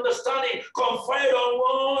knowledge and understanding, confide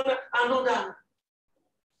on one another.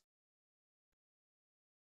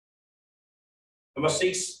 Number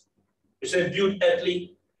 6, we say build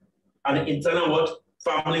earthly and internal what?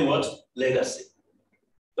 Family what? Legacy.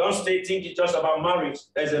 Don't stay thinking just about marriage.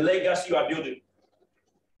 There's a legacy you are building.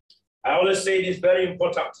 I always say it is very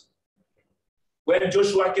important. When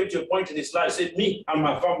Joshua came to a point in his life, he said, me and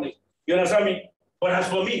my family. You understand me? But as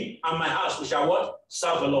for me and my house, we shall what?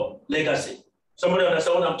 Serve the Lord. Legacy. Somebody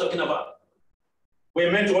understand what I'm talking about?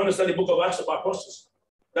 We're meant to understand the book of Acts of Apostles.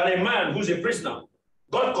 That a man who's a prisoner,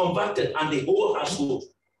 God converted and the whole household.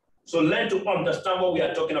 So learn to understand what we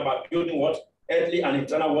are talking about. Building what? Earthly and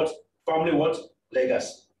eternal what? Family what?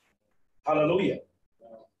 Legacy. Hallelujah.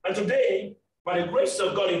 And today, by the grace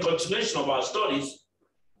of God, in continuation of our studies,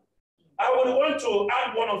 I would want to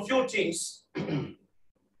add one of few things in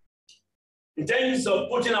terms of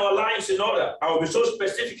putting our lives in order. I will be so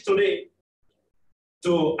specific today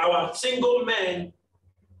to our single men,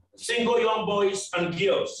 single young boys and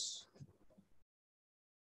girls.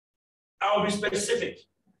 I will be specific.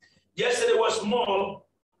 Yesterday was more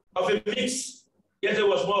of a mix. Yesterday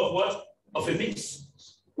was more of what? Of a mix.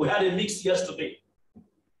 We had a mix yesterday.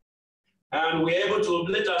 And we were able to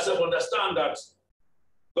let ourselves understand that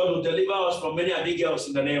God will deliver us from many Abigails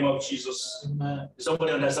in the name of Jesus. Amen.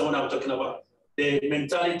 Somebody understand what I'm talking about? The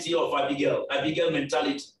mentality of Abigail. Abigail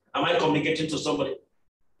mentality. Am I communicating to somebody?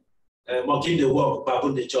 Monkey the walk,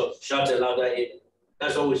 baboon the chop. Shout a louder amen.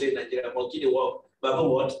 That's what we say in Nigeria. Monkey the walk, baboon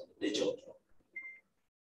what? The chop.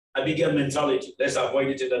 Abigail mentality. Let's avoid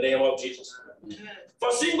it in the name of Jesus.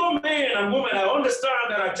 For single men and women, I understand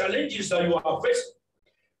there are challenges that you are facing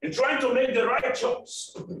in trying to make the right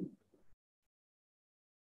choice.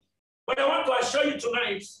 But I want to assure you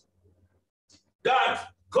tonight that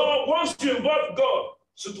God, once you involve God,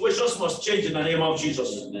 situations must change in the name of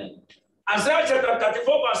Jesus. Amen. Isaiah chapter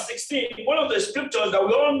 34, verse 16, one of the scriptures that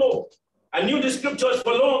we all know. I knew the scriptures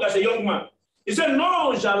for long as a young man. He said, no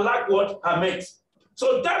one shall lack what are meant.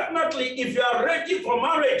 So definitely, if you are ready for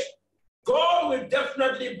marriage, God will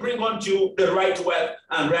definitely bring unto you the right wife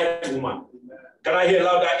and right woman. Can I hear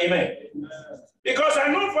louder? Amen. Amen. Because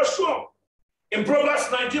I know for sure, in Proverbs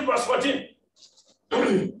 19, verse 14,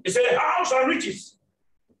 it said, house and riches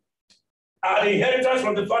are the inheritance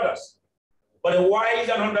from the fathers, but a wise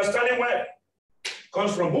and understanding wife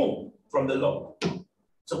comes from whom? From the Lord.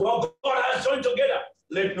 So what God has joined together,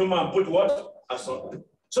 let no man put what? Asunder.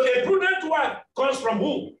 So a prudent wife comes from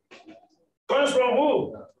who? Comes from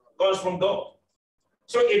who? Comes from God.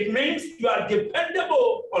 So it means you are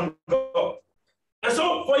dependable on God. And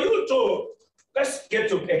so for you to, let's get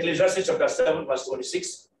to Ecclesiastes chapter 7, verse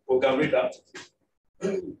 26. We can read that.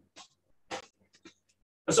 And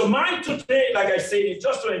so mine today, like I said, is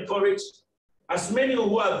just to encourage as many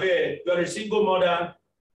who are there, you are a single mother,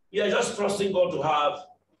 you are just trusting God to have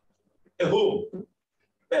a home.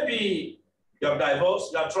 Maybe you have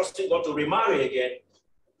divorced, you are trusting God to remarry again.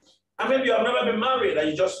 And maybe you have never been married, and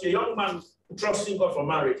you're just a young man trusting God for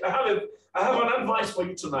marriage. I have an advice for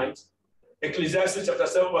you tonight. Ecclesiastes chapter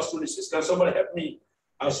 7, verse 26. Can somebody help me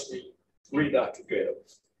as we read that together?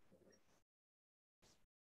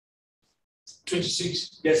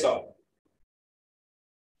 26. Yes, sir.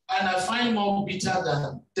 And I find more bitter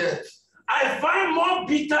than death. I find more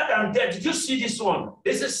bitter than death. Did you see this one?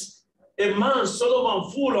 This is a man,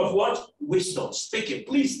 Solomon, full of what? Wisdom, speaking.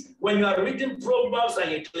 Please, when you are reading Proverbs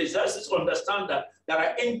and Ecclesiastes, understand that there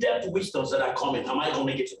are in-depth wisdoms that are coming. Am I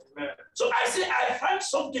communicating? So I say, I find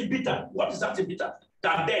something bitter. What is that bitter?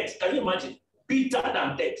 Than death. Can you imagine? Bitter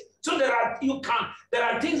than death. So there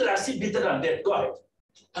are things that are still bitter than death. Go ahead.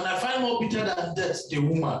 And I find more bitter than death, a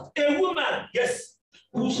woman. A woman, yes.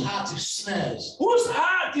 Whose heart is snares. Whose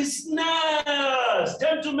heart is snares.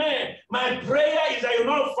 Gentlemen, my prayer is that you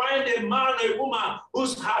not find a man or a woman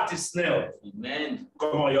whose heart is snared. Amen.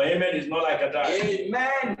 Come on, your amen is not like a dad.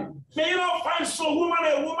 Amen. May you not find a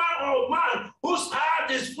woman or a man whose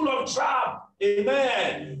heart is full of trap.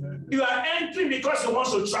 Amen. Amen. You are entering because he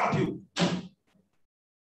wants to trap you.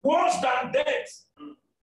 Worse than death.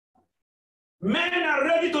 Men are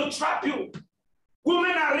ready to trap you.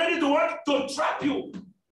 Women are ready to what? To trap you.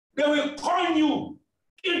 They will con you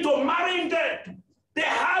into marrying them. They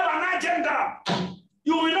have an agenda.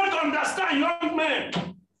 You will not understand young men.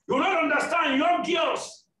 You will not understand young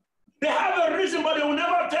girls. They have a reason, but they will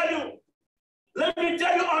never tell you. Let me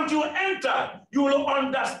tell you, until you enter, you will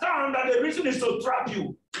understand that the reason is to trap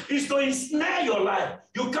you. Is to ensnare your life.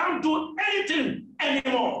 You can't do anything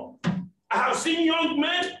anymore. I have seen young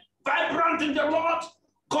men vibrant in the Lord,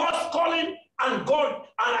 God's calling, and God,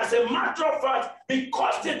 and as a matter of fact,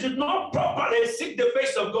 because they did not properly seek the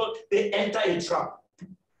face of God, they enter a trap.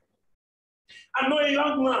 I know a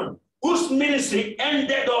young man whose ministry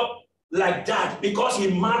ended up like that because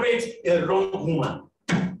he married a wrong woman.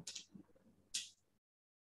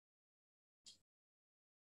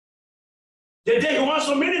 The day he wants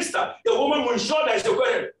to minister, the woman will ensure there is a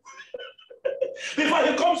question. Before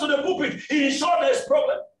he comes to the pulpit, he ensures there is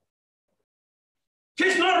problem.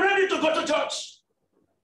 He's not ready to go to church.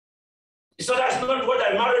 So that's not what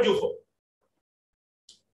I married you for.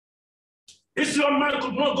 This young man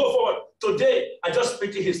could not go forward. Today, I just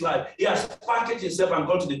pity his life. He has packaged himself and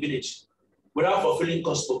gone to the village without fulfilling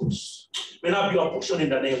God's purpose. May not be your portion in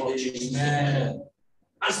the name of Jesus. Amen.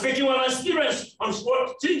 I'm speaking on experience, on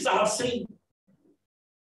what things I have seen.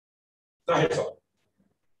 Go ahead, sir.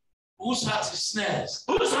 Whose heart is snares?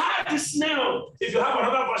 Whose heart is snared? If you have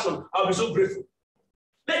another version, I'll be so grateful.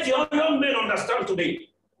 Let the young men understand today,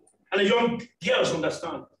 and the young girls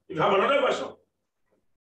understand. If you have another version,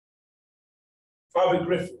 I'll be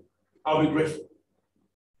grateful. I'll be grateful.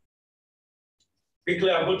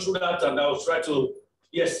 Quickly, I'll go through that and I'll try to,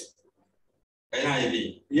 yes.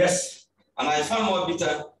 NIV. Yes. And I found more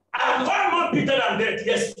bitter. I found more bitter than death,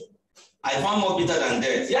 yes. I found more bitter than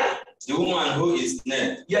death. Yeah. The woman who is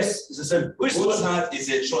snared. Yes, it's the same. Whose heart is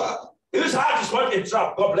a trap. Whose heart is what? A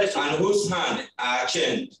trap. God bless you. And whose hand are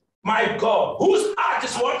chained. My God. Whose heart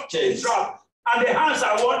is what? Chained. A trap. And the hands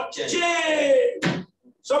are what? Chained. Chained.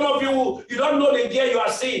 Some of you don't know the girl you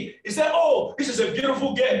are seeing. You say, oh, this is a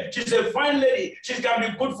beautiful girl. She's a fine lady. She can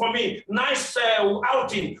be good for me. Nice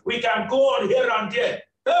outing. We can go on here and there.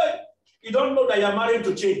 Hey, you don't know that you're married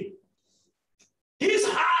to chain. His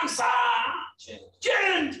hands are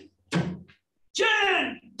chained.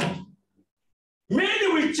 Chained. Many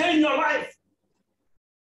will change your life.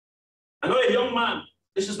 I know a young man.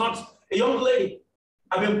 This is not a young lady.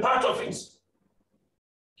 I've been part of it.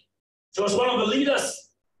 She was one of the leaders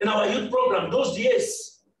in our youth program those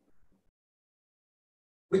years.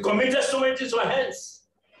 We committed so many things to our hands.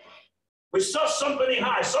 We saw something in her.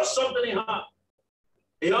 I saw something in her.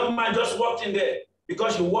 A young man just walked in there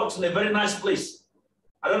because he works in a very nice place.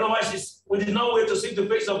 I don't know why we did not wait to seek the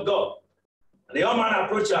face of God. And the young man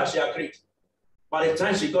approached her, she agreed. By the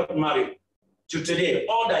time she got married, to today,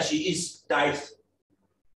 all that she is died.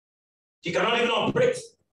 She cannot even operate.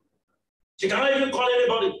 She cannot even call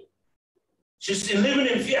anybody. She's living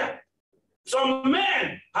in fear. Some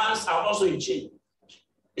men, hands are also in chain.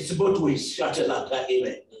 It's both ways. Shout it out,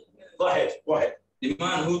 amen. Go ahead, go ahead. The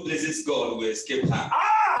man who pleases God will escape her.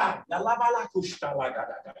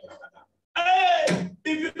 Hey,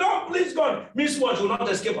 if you don't please God, means what? You will not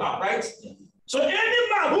escape her, right? So any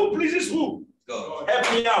man who pleases who? God.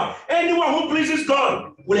 Help me out. Anyone who pleases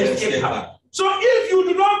God will escape her. So if you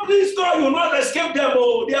do not please God, you will not escape them.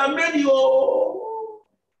 Oh, they are many. Oh,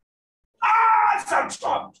 I'm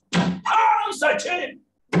trapped. Hands are chained.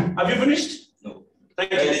 Have you finished? No.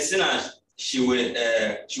 Thank you. The sinner, she will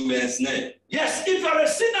ensnare. Yes, if you're a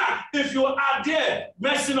sinner, if you are there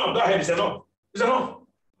messing up, go ahead. It's enough. It's enough.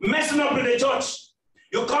 Messing up in the church.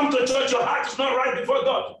 You come to church, your heart is not right before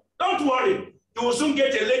God. Don't worry. You will soon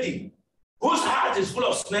get a lady whose heart is full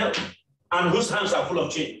of snail and whose hands are full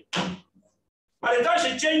of chain. By the time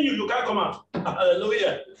she chain you, you can't come out.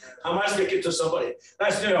 Hallelujah. Am I speaking to somebody?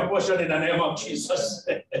 That's not your portion in the name of Jesus.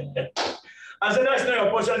 I said that's not your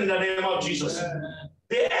portion in the name of Jesus.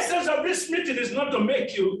 The essence of this meeting is not to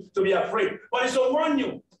make you to be afraid, but it's to warn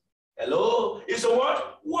you. Hello? It's to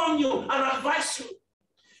what? Warn you and advise you.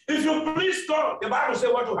 If you please God, the Bible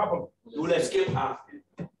says what will happen? You will escape her.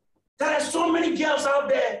 There are so many girls out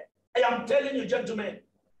there. I am telling you, gentlemen.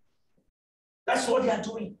 That's what they are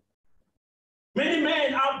doing. Many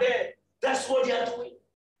men out there, that's what they are doing.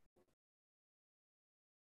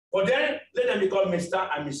 But then, let them become Mr.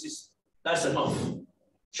 and Mrs. That's enough.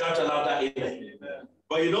 Shout aloud, amen. Amen.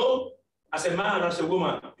 But you know, as a man, as a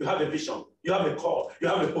woman, you have a vision, you have a call, you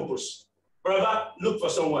have a purpose. Brother, look for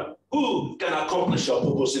someone who can accomplish your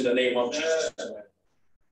purpose in the name of Jesus.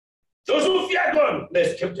 Those who fear God, they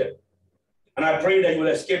escape them. And I pray that you will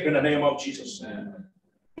escape in the name of Jesus.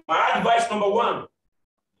 My advice number one,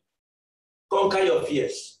 conquer your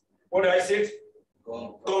fears. What did I say?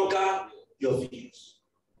 Conquer your fears.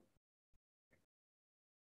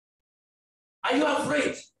 Are you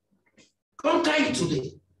afraid? Conquer it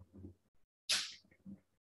today.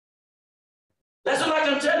 That's all I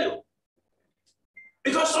can tell you.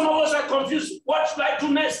 Because some of us are confused. What should I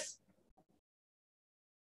do next?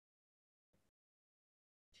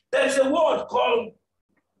 There is a word called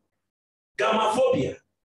gamophobia.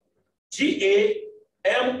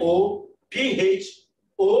 Gamophobia.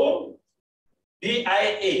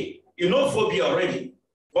 You know phobia already.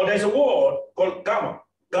 But there's a word called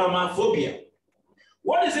gamophobia.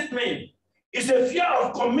 What does it mean? It's a fear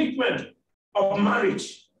of commitment of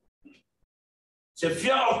marriage. It's a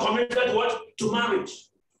fear of commitment what? To marriage.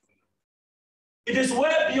 It is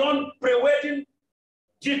way beyond pre-wedding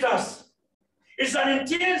jitters. It's an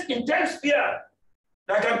intense fear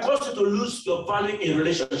that can cause you to lose your value in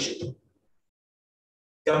relationship.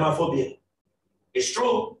 Gamophobia. It's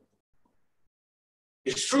true.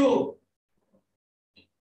 It's true.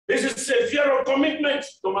 This is a fear of commitment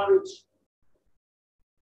to marriage.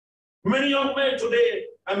 Many young men today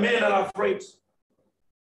and men are afraid.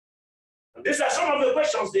 And these are some of the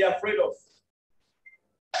questions they are afraid of.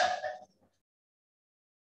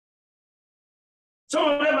 Some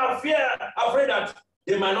of them are afraid that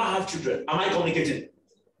they might not have children. Am I communicating?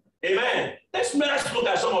 Amen. Let's look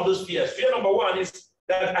at some of those fears. Fear number one is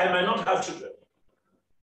that I might not have children.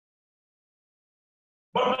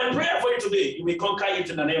 But my prayer for you today, you will conquer it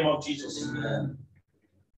in the name of Jesus. Amen.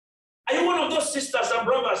 Are you one of those sisters and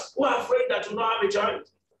brothers who are afraid that you don't have a child?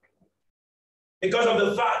 Because of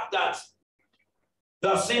the fact that you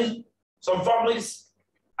have seen some families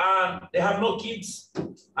and they have no kids,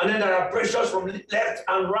 and then there are pressures from left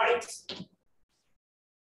and right.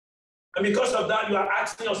 And because of that, you are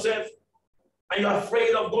asking yourself, and you're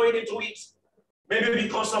afraid of going into it, maybe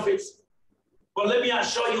because of it. But let me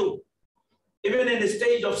assure you, even in the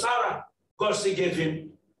stage of Sarah, God still gave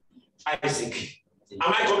him Isaac.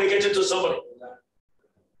 Am I communicating to somebody?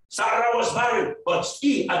 Sarah was barren, but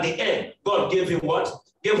he, at the end, God gave him what?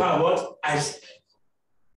 Gave her what? Isaac.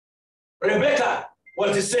 Rebecca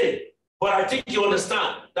was the same, but I think you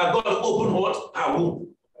understand that God opened what? Her womb.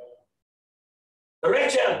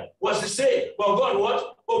 Rachel was the same, but God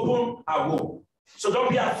what? Opened her womb. So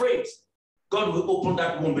don't be afraid. God will open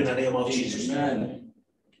that womb in the name of Jesus. Amen.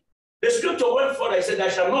 The scripture went further. It said,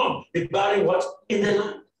 "There shall none be barren what? In the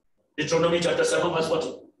land." Deuteronomy chapter 7, verse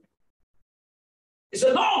 14. It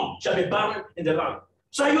said, "None shall be barren in the land."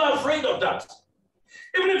 So are you afraid of that?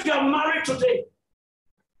 Even if you are married today,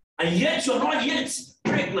 and yet you're not yet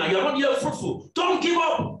pregnant, you're not yet fruitful, don't give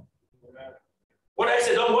up. What I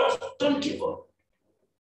said, don't what? Don't give up.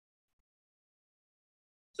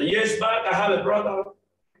 So years back, I had a brother,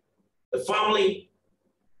 a family.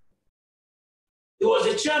 He was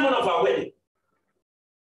the chairman of our wedding.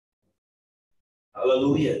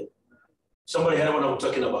 Hallelujah. Somebody heard what I'm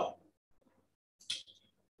talking about.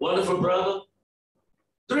 Wonderful brother.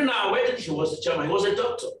 During our wedding, he was the chairman. He was a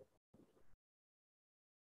doctor.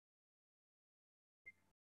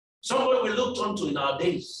 Somebody we looked onto in our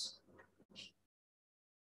days.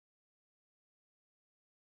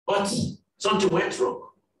 But something went wrong.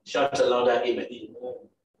 Shout aloud, amen.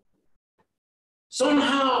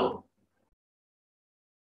 Somehow,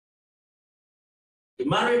 he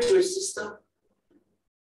married to a sister.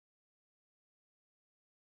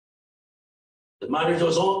 The marriage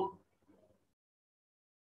was on.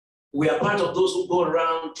 We are part of those who go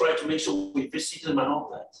around trying to make sure we visit them and all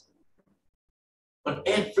that. But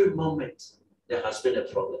every moment, there has been a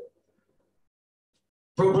problem.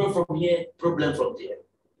 Problem from here, problem from there.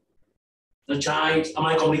 The child, am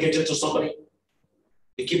I communicating to somebody?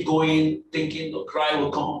 They keep going, thinking the cry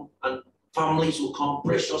will come, and families will come,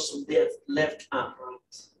 precious and death, left and right.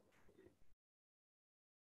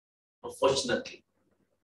 Unfortunately,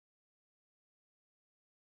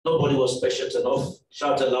 nobody was patient enough.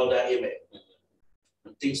 Shout aloud, amen.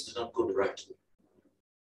 And things did not go the right way.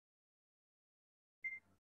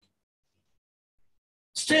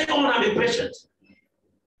 Stay on and be patient.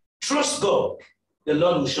 Trust God. The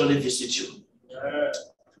Lord will surely visit you. Yeah.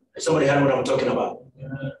 Somebody heard what I'm talking about. Yeah.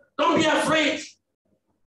 Don't be afraid.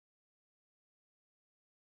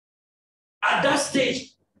 At that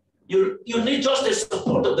stage, you need just the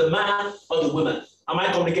support of the man or the woman. Am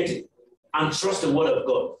I communicating? And trust the word of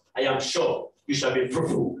God. I am sure you shall be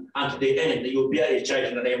fruitful, and to the end you will bear a child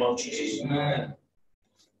in the name of Jesus. Amen.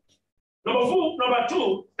 Number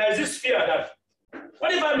two, there's this fear that,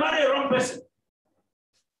 what if I marry a wrong person?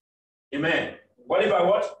 Amen. What if I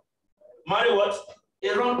what? Marry what?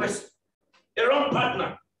 A wrong person. A wrong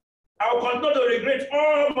partner. I will continue to regret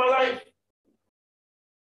all my life.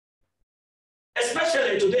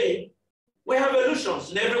 Especially today, we have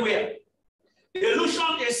illusions in everywhere. The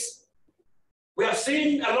illusion is, we have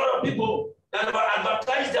seen a lot of people that have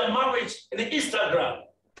advertised their marriage in Instagram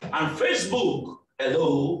and Facebook.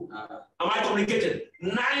 Hello. Am I communicating?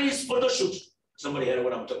 Nice photo shoot. Somebody heard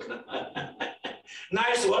what I'm talking about.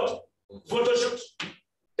 Nice what? Photo shoot.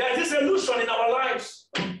 There's this illusion in our lives.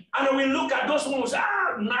 And we look at those ones,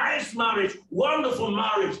 nice marriage, wonderful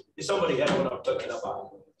marriage. Is somebody heard what I'm talking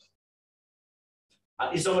about?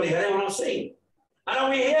 Is somebody heard what I'm saying?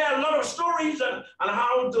 And we hear a lot of stories and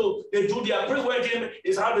how they do their pre-wedding,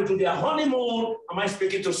 is how they do their honeymoon. Am I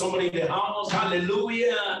speaking to somebody in the house?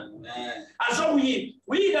 Hallelujah. Amen. And so we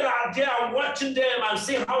that are there watching them and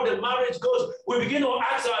see how the marriage goes, we begin to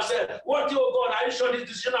ask ourselves, what, oh God, are you sure this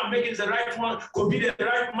decision I'm making is the right one? Could be the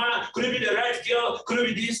right man? Could it be the right girl? Could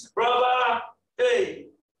it be this? Brother, hey,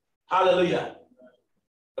 hallelujah.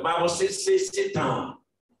 The Bible says, sit down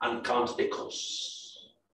and count the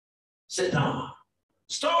cost. Sit down.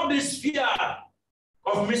 Stop this fear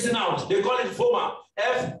of missing out. They call it FOMO.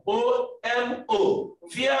 F-O-M-O.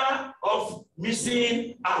 Fear of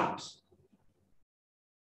missing out.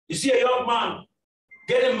 You see a young man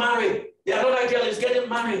getting married. The other girl is getting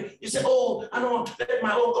married. You say, oh, I don't want to let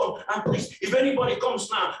my own come. And please, if anybody comes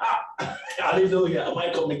now, hallelujah, am I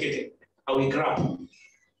communicating? I will grab.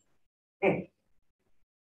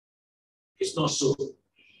 It's not so.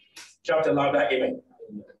 Shout aloud, amen.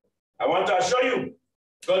 I want to assure you,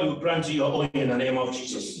 God will grant you your own in the name of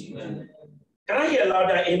Jesus. Amen. Can I hear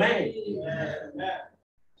louder? Amen. Amen.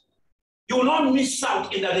 You will not miss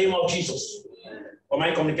out in the name of Jesus. Or am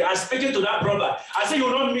I communicating? I'm speaking to that brother. I say you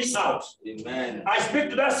will not miss out. Amen. I speak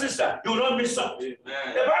to that sister. You will not miss out. Amen.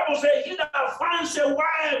 The Bible says, he that finds a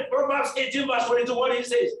wife, Proverbs 18 verse 22, what he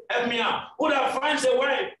says, help me out. Who that finds a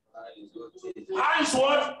wife, finds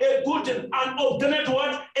what? A good thing, and obtaineth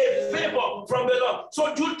what? A favor from the Lord.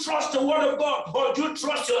 So do you trust the word of God, or do you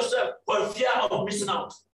trust yourself for fear of missing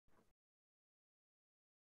out?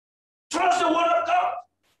 Trust the word of God.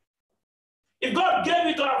 If God gave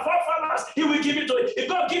it to our forefathers, he will give it to us. If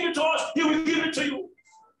God give it to us, he will give it to you.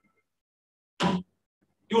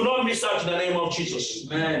 You will not miss out in the name of Jesus.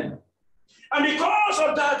 Amen. And because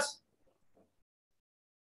of that,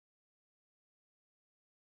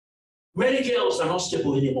 many girls are not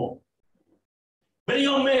stable anymore. Many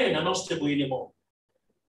young men are not stable anymore.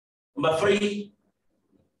 Number 3,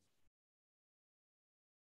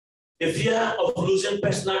 the fear of losing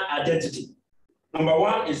personal identity. Number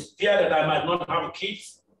 1 is fear that I might not have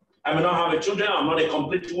kids. I may not have children. I'm not a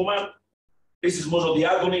complete woman. This is most of the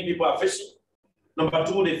agony people are facing. Number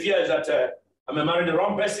 2, the fear is that I may marry the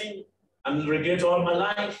wrong person and regret all my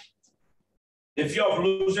life. The fear of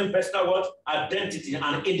losing personal what? Identity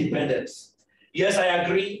and independence. Yes, I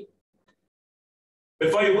agree.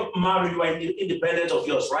 Before you marry, you are independent of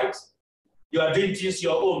yours, right? You are doing things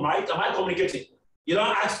your own, right? Am I communicating? You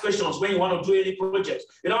don't ask questions when you want to do any projects.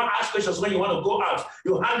 You don't ask questions when you want to go out.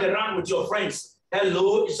 You hang around with your friends.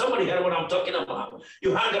 Hello, is somebody heard what I'm talking about?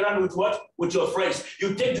 You hang around with what? With your friends.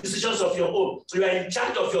 You take decisions of your own. So you are in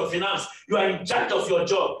charge of your finance. You are in charge of your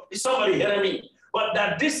job. Is somebody hearing me? But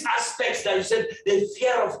that these aspects that you said, the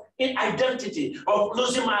fear of identity, of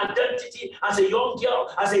losing my identity as a young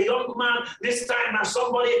girl, as a young man, this time as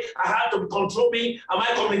somebody, I had to control me. Am I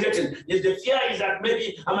communicating? If the fear is that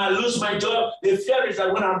maybe I might lose my job. The fear is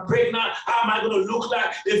that when I'm pregnant, how am I going to look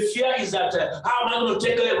like? The fear is that how am I going to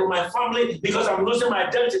take care of my family because I'm losing my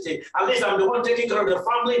identity? At least I'm the one taking care of the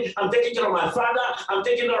family. I'm taking care of my father. I'm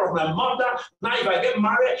taking care of my mother. Now if I get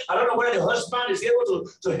married, I don't know whether the husband is able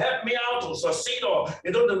to help me out, to succeed, or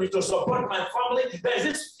you don't need to support my family. There is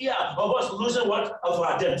this fear of us losing what? Of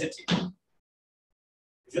our identity.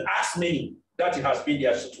 If you ask me, that has been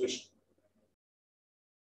their situation.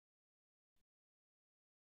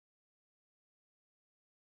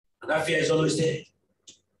 And that fear is always there.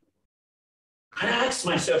 I ask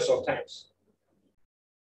myself sometimes,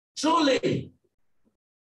 truly,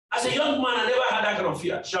 as a young man, I never had that kind of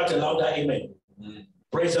fear. Shout a louder amen. Mm.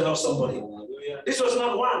 Praise the Lord, somebody. This was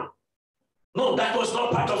not one. No, that was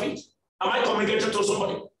not part of it. Am I communicating to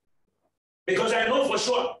somebody? Because I know for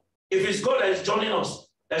sure, if it's God that is joining us,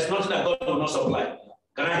 there's nothing that God will not supply.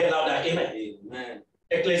 Can I hear louder? Amen. Amen.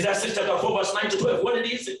 Ecclesiastes chapter 4, verse 9 to 12. What did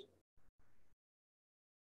he say?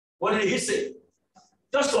 What did he say?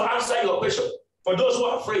 Just to answer your question, for those who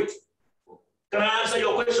are afraid, can I answer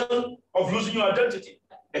your question of losing your identity?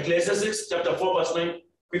 Ecclesiastes chapter 4, verse 9.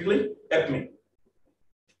 Quickly, help me.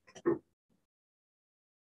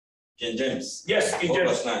 King James. Yes, King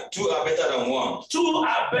James. 9. 2 are better than 1. 2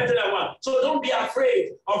 are better than 1. So don't be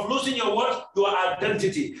afraid of losing your what? Your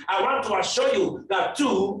identity. I want to assure you that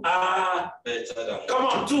 2 are better than 1. Come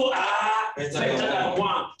on, 2 are better than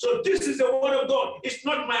 1. So this is the word of God. It's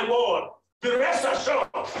not my word. Be rest assured,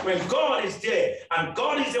 when God is there and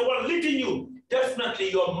God is the one leading you, definitely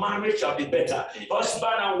your marriage shall be better.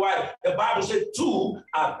 Husband and wife, the Bible says 2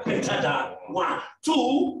 are better than 1.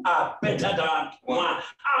 2 are better than 1.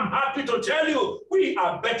 I'm happy to tell you, we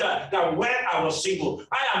are better than when I was single.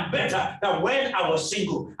 I am better than when I was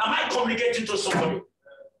single. Am I communicating to somebody?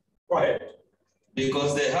 Go ahead.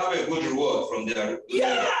 Because they have a good reward from their...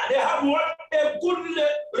 Yeah, they have what? A good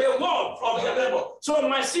reward from their labor. So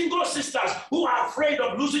my single sisters who are afraid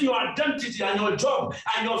of losing your identity and your job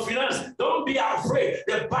and your finance, don't be afraid.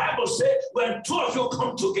 The Bible says when 2 of you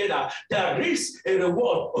come together, there is a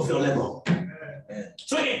reward of your labor.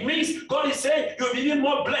 So it means God is saying you'll be even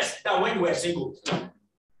more blessed than when you were single.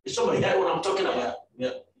 Is somebody hear what I'm talking about? Yeah.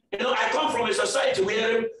 You know, I come from a society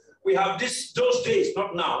where we have those days,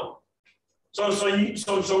 not now. So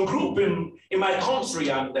some group in my country,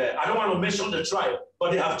 and I don't want to mention the tribe,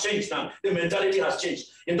 but they have changed now. The mentality has changed.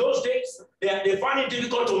 In those days, they find it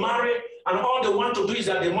difficult to marry, and all they want to do is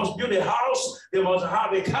that they must build a house, they must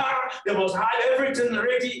have a car, they must have everything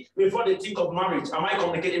ready before they think of marriage. Am I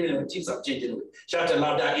communicating? Things have changed anyway. Shout a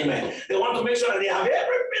louder amen. They want to make sure that they have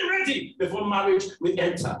everything ready before marriage will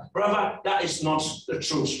enter. Brother, that is not the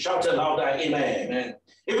truth. Shout a louder amen. Amen.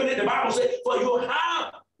 Even in the Bible says, for you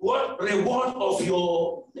have what? Reward of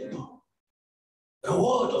your labor.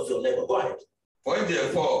 Reward of your labor. Go ahead. For if they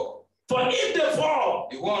fall,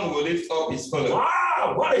 the one will lift up his fellow.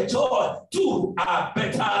 Wow, what a joy. 2 are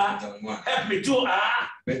better. Help me, 2 are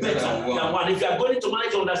better than one. If you are going to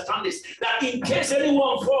manage to understand this, that in case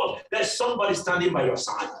anyone falls, there's somebody standing by your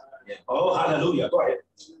side. Yeah. Oh, hallelujah. Go ahead.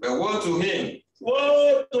 But woe to him.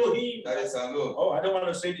 Woe to him. That is alone. Oh, I don't want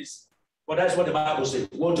to say this, but that's what the Bible says.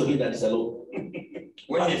 Woe to him that is alone.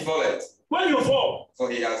 When he falleth. When you fall. For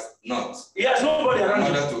he has not. He has nobody around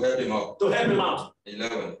him. To help him up. To help him out.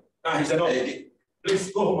 11. He said, no.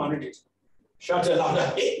 Please go home and read it. Shout it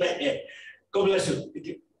louder. Amen. God bless you.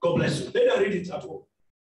 God bless you. Let them read it at home.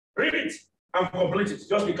 Read it and complete it.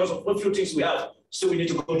 Just because of a few things we have, so we need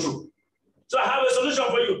to go through. So I have a solution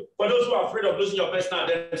for you. For those who are afraid of losing your personal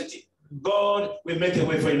identity, God will make a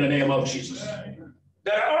way for you in the name of Jesus.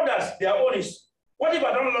 There are others, their own is, what if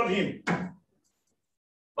I don't love him?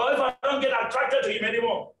 Or if I don't get attracted to him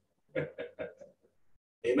anymore?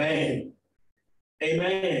 Amen.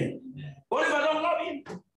 Amen. What if I don't love him?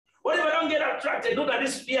 What if I don't get attracted? Know that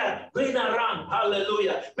this fear going around.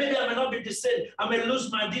 Hallelujah. Maybe I may not be the same. I may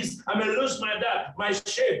lose my this. I may lose my that. My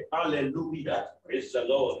shape. Hallelujah. Praise the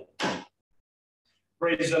Lord.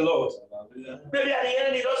 Praise the Lord. Maybe at the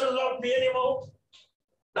end he doesn't love me anymore.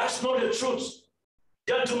 That's not the truth.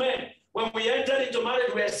 Gentlemen, when we entered into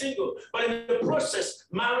marriage, we are single. But in the process,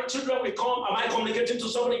 married children will come. Am I communicating to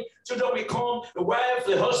somebody? Children will come. The wife,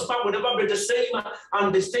 the husband will never be the same.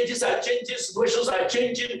 And the stages are changing. Situations are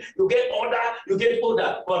changing. You get older. You get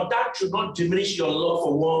older. But that should not diminish your love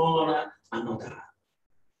for one another.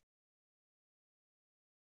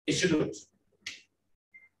 It shouldn't.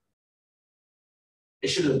 It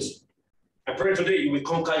shouldn't. I pray today you will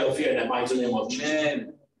conquer your fear in the mighty name of Jesus.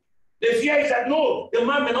 Amen. The fear is that no, the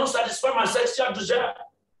man may not satisfy my sexual desire.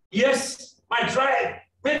 Yes, my drive.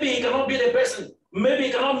 Maybe he cannot be the person. Maybe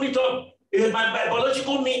he cannot meet up my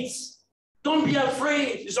biological needs. Don't be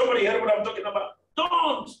afraid. Is somebody hear what I'm talking about?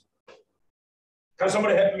 Don't. Can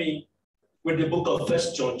somebody help me with the book of 1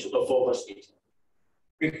 John chapter 4, verse 8?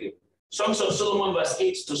 Quickly. Songs of Solomon, verse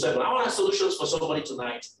 8 to 7. I want solutions for somebody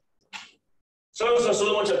tonight. Songs of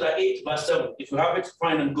Solomon, chapter 8, verse 7. If you have it,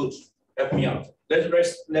 fine and good. Help me out.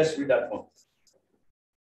 Let's read that one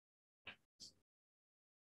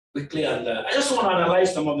quickly. And I just want to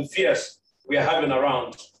analyze some of the fears we are having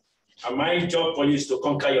around. And my job for you is to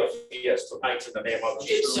conquer your fears tonight in the name of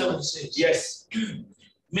Jesus. 8:7. Yes.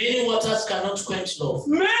 Many waters cannot quench love.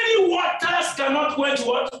 Many waters cannot quench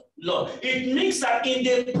what? Love. It means that in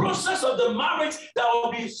the process of the marriage, there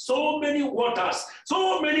will be so many waters,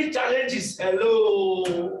 so many challenges.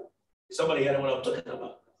 Hello. Somebody hear what I'm talking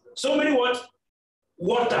about? So many what?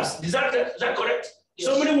 Waters. Is that correct? Yes.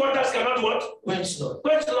 So many waters cannot what? Quench love.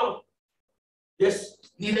 Quench love. Yes.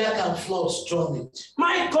 Neither can floods drown it.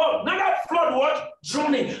 My God, neither flood what?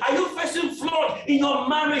 Drowning. Are you facing flood in your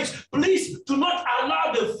marriage? Please do not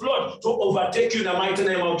allow the flood to overtake you in the mighty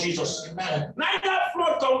name of Jesus. Amen. Neither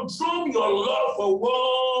flood can drown your love for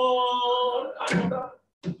one another.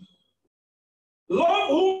 Love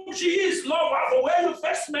whom she is, love her for where you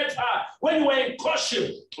first met her, when you were in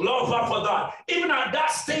courtship, love her for that. Even at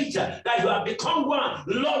that stage that you have become one,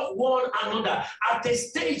 love one another. At the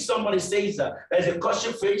stage somebody says there's a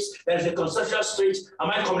courtship phase, there's a conceptual stage. Am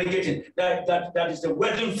I communicating? That is the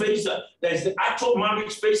wedding phase, there's the actual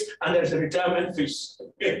marriage phase, and there's the retirement phase.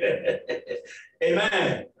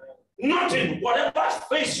 Amen. Nothing, whatever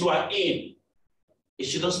phase you are in, it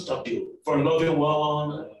shouldn't stop you from loving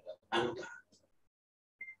one another.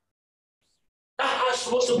 That's how it's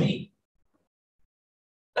supposed to be.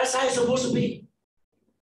 That's how it's supposed to be.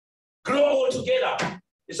 Grow old together.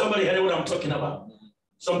 Is somebody hearing what I'm talking about?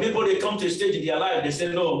 Some people, they come to a stage in their life, they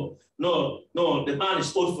say, no, the man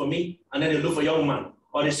is old for me, and then they look for a young man.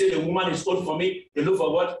 Or they say the woman is old for me, they look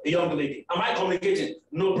for what? A young lady. Am I communicating?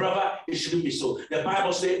 No, brother, it shouldn't be so. The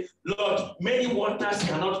Bible says, Lord, many waters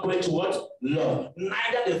cannot quench what? Love.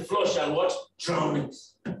 Neither the flood shall what? Drown it.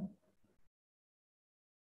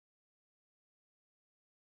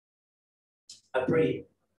 I pray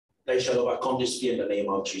that you shall overcome this fear in the name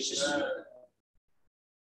of Jesus.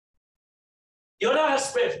 The other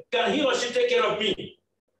aspect, can he or she take care of me?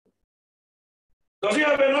 Does he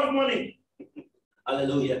have enough money?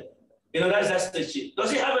 Hallelujah. You know, that's that stage.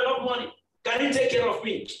 Does he have enough money? Can he take care of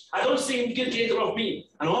me? I don't see him taking care of me.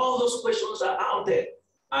 And all those questions are out there.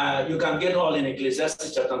 You can get all in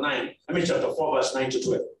Ecclesiastes chapter 4, verse 9 to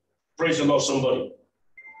 12. Praise the Lord, somebody.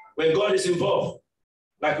 When God is involved,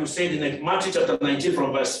 like we said in Matthew chapter 19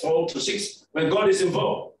 from verse 4 to 6, when God is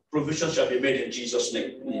involved, provision shall be made in Jesus'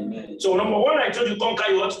 name. Amen. So number one, I told you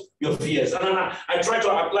conquer what? Your fears. And I try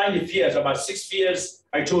to outline the fears, about 6 fears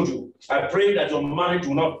I told you. I pray that your marriage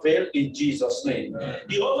will not fail in Jesus' name. Amen.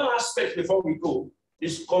 The other aspect before we go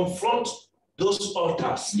is confront those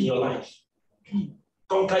altars in your life.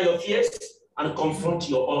 Conquer your fears and confront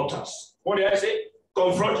your altars. What did I say?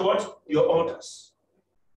 Confront what? Your altars.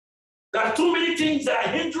 There are too many things that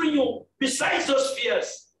are hindering you besides those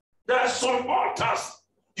fears. There are some altars.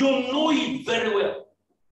 You know it very well.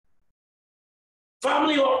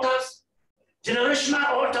 Family altars, generational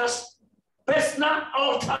altars, personal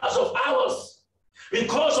altars of ours.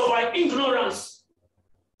 Because of our ignorance,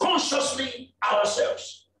 consciously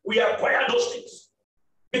ourselves, we acquire those things.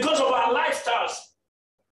 Because of our lifestyles,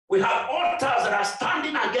 we have altars that are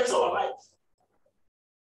standing against our lives.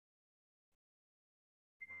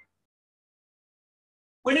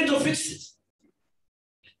 We need to fix it.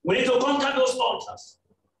 We need to conquer those altars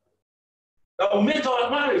that will make our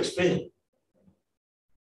marriage fail.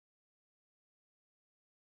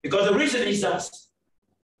 Because the reason is that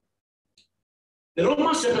the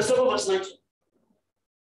Romans chapter 7 verse 19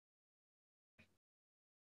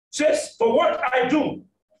 says, for what I do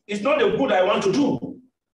is not the good I want to do,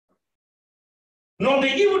 nor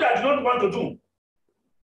the evil that I do not want to do.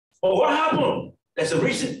 But what happened? There's a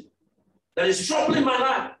reason that is troubling my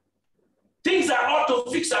life. Things I ought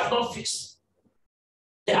to fix I have not fixed.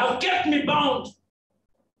 They have kept me bound.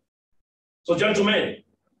 So, gentlemen,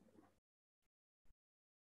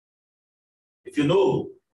 if you know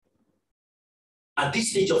at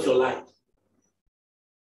this stage of your life,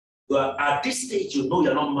 you are at this stage, you know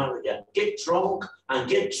you're not married yet. Get drunk and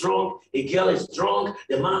get drunk. A girl is drunk,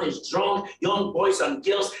 the man is drunk, young boys and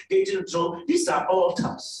girls getting drunk. These are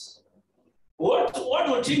altars. What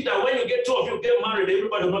do you think that when you get two of you get married,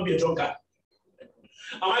 everybody will not be a drunkard?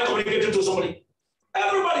 Am I communicating to somebody?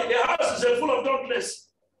 Everybody, the house is full of darkness.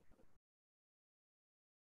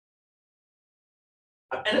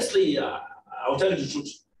 Honestly, I'll tell you the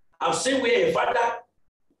truth. I've seen where a father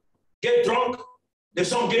get drunk, the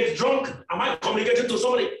son gets drunk. Am I communicating to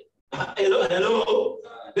somebody? Hello.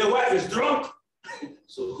 The wife is drunk.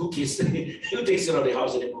 So who takes care of the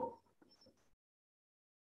house anymore?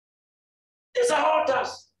 These are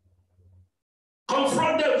altars.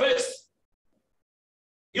 Confront them first.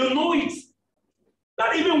 You know it.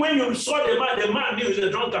 That even when you saw the man knew he's a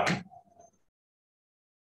drunkard.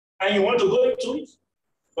 And you want to go into it?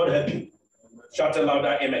 God help you. Shout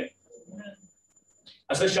louder, amen.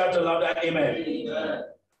 I said, shout louder, amen. Amen.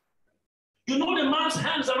 You know the man's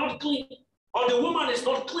hands are not clean, or the woman is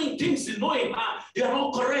not clean. Things you know him, they are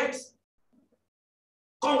not correct.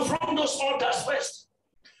 Confront those altars first.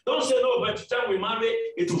 Don't say, no, by the time we marry,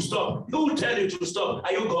 it will stop. Who will tell you to stop?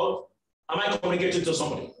 Are you God? Am I communicating to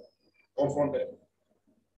somebody? Confront them.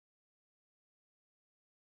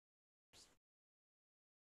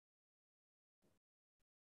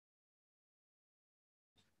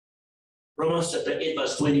 Romans chapter 8,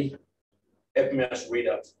 verse 20. Help me as read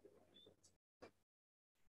that.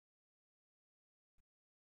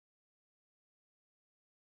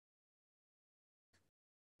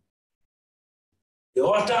 The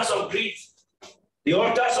altars of greed, the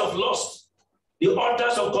altars of lust, the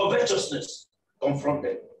altars of covetousness, confront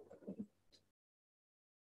them.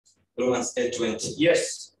 Romans 8:20.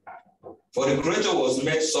 Yes. For the creature was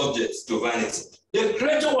made subject to vanity. The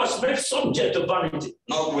creature was made subject to vanity.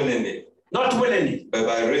 Not willingly. Not willingly. But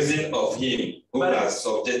by reason of him who has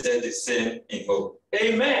subjected the same in hope.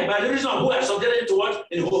 Amen. By the reason of who has subjected to what?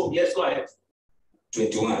 In hope. Yes, go ahead.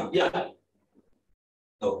 21. Yeah.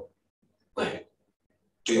 No. Go ahead.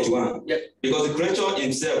 21. Yes. Because the creature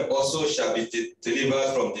himself also shall be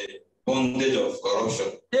delivered from the bondage of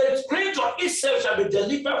corruption. The creature itself shall be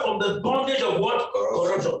delivered from the bondage of what?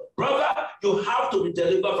 Corruption. Brother, you have to be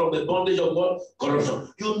delivered from the bondage of what?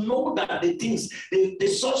 Corruption. You know that the things, the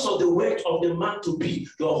source of the work of the man to be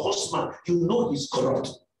your husband, you know he's corrupt.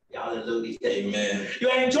 Hallelujah. Amen. You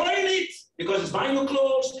are enjoying it because it's buying you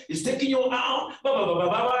clothes, it's taking you out.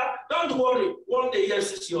 Don't worry. One day,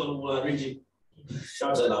 yes, you're arranging.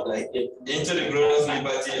 Shout aloud like it. Into the glorious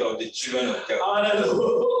liberty of the children of God.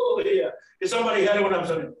 Hallelujah. Is somebody hearing what I'm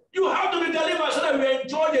saying? You have to be delivered so that we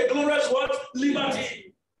enjoy the glorious what?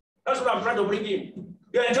 Liberty. That's what I'm trying to bring in.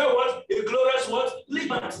 You enjoy what? The glorious what?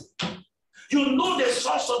 Liberty. You know the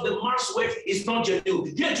source of the man's work is not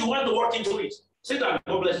genuine, yet you want to walk into it. Say that,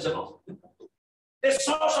 God bless you enough. The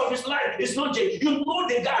source of his life is not genuine. You know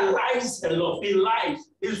the guy lies a lot. He lies.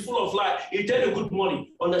 He's full of lies. He tell you good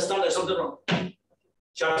morning. Understand there's something wrong.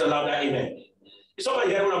 Shout aloud, amen. Is somebody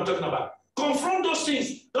hearing what I'm talking about? Confront those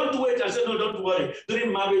things. Don't wait and say, no, don't worry.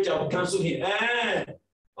 During marriage, I will cancel him.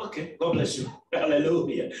 Okay, God bless you.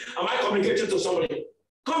 Hallelujah. Am I communicating to somebody?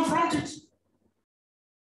 Confront it.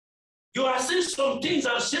 You are seeing some things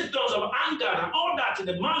and symptoms of anger and all that in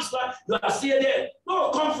the man's life. You are still there.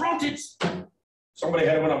 No, confront it. Somebody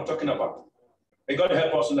heard what I'm talking about. May God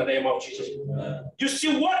help us in the name of Jesus. You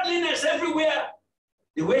see worldliness everywhere.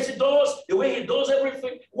 The way he does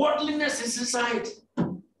everything, worldliness is inside.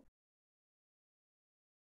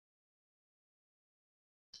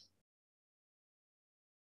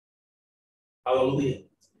 Hallelujah.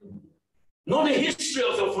 Know the history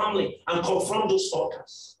of your family and confront those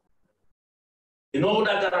altars. You know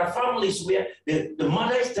that there are families where the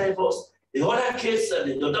mother is divorced, the other kids,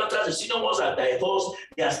 the daughters, the senior ones are divorced,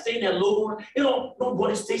 they are staying alone. You know,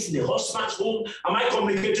 nobody stays in the husband's home. Am I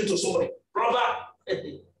communicating to somebody? Brother,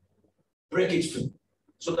 break it through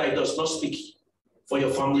so that it does not speak for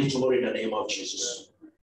your family tomorrow in the name of Jesus.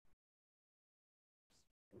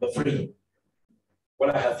 Number 3,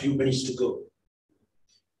 well, I have a few minutes to go.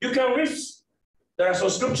 You can read, there are some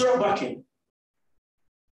scriptural backing.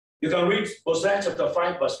 You can read Hosea chapter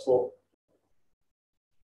 5, verse 4.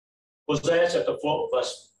 Hosea chapter 5,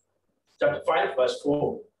 verse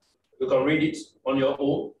 4. You can read it on your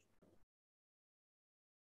own.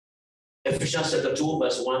 Ephesians chapter 2,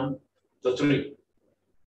 verse 1 to 3.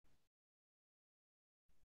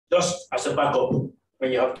 Just as a backup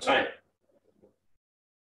when you have time.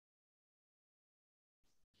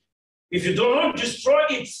 If you do not destroy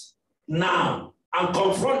it now and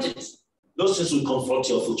confront it, those things will confront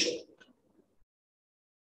your future.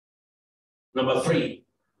 Number 3,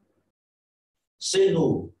 say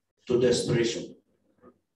no to desperation.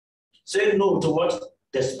 Say no to what?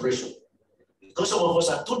 Desperation. Because some of us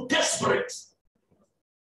are too desperate.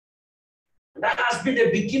 That has been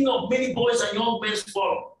the beginning of many boys and young men's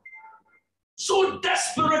fall. So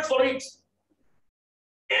desperate for it.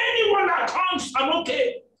 Anyone that comes, I'm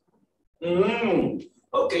okay.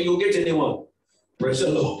 Okay, you get anyone. Praise the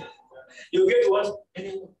Lord. You get what?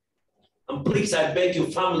 Anyone. And please, I beg you,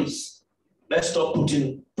 families, let's stop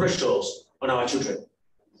putting pressures on our children.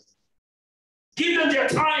 Give them their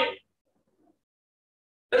time.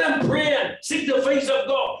 Let them pray and seek the face of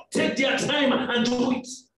God. Take their time and do it.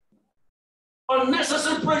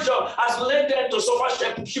 Unnecessary pressure has led them to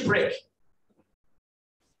suffer shipwreck.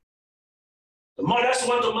 The mothers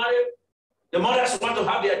want to marry. The mothers want to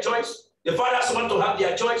have their choice. The fathers want to have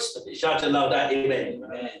their choice. Shout aloud, amen.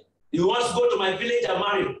 Amen. You want to go to my village and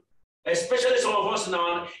marry. Especially some of us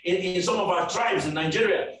now in some of our tribes in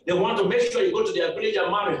Nigeria. They want to make sure you go to their village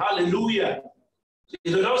and marry. Hallelujah.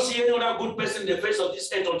 If you don't see any other good person in the face of this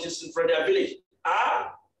earth until it's from their village,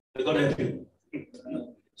 they're going to help you.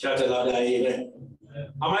 Shout aloud, amen.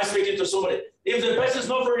 Am I speaking to somebody? If the person is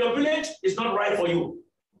not from your village, it's not right for you.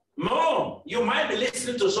 No, you might be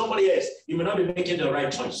listening to somebody else. You may not be making the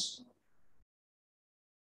right choice.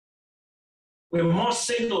 We must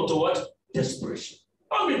say no to what? Desperation.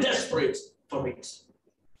 Don't be desperate for it.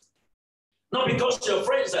 Not because your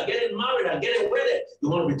friends are getting married and getting wedded, you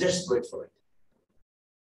want to be desperate for it.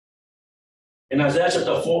 In Isaiah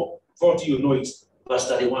chapter 40, you know it, verse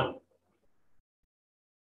 31.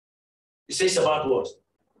 It says about what?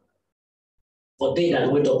 For they that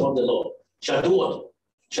wait upon the Lord shall do what?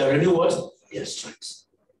 Shall renew what? Their strength.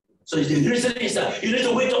 So the reason is that you need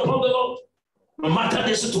to wait upon the Lord, no matter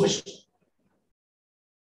the situation.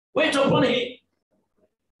 Wait upon Him.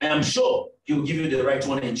 I am sure He will give you the right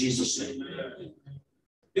one in Jesus' name.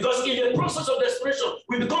 Because in the process of desperation,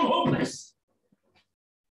 we become hopeless.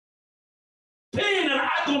 Pain and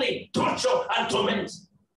agony, torture and torment.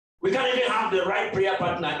 We can't even have the right prayer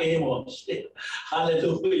partner anymore.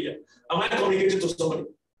 Hallelujah. Am I communicating to somebody?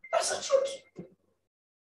 That's the truth.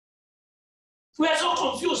 We are so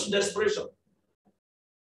confused in desperation.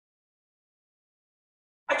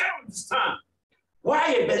 I can't understand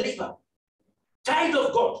why a believer, child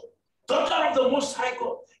of God, daughter of the Most High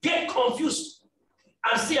God, get confused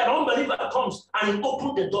and see an unbeliever comes and he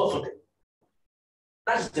opens the door for them.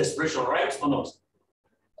 That is desperation, right or not?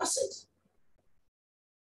 That's it.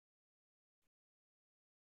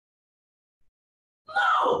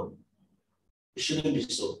 No, it shouldn't be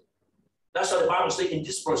so. That's what the Bible says in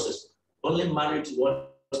this process. Only married to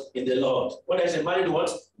what? In the Lord. What I say, married to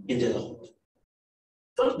what? In the Lord.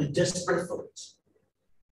 Don't be desperate for it.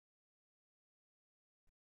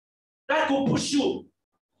 That could push you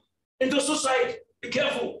into suicide. Be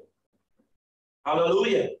careful.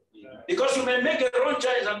 Hallelujah. Yeah. Because you may make a wrong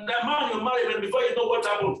choice and the man you marry, and before you know what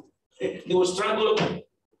happened, he will strangle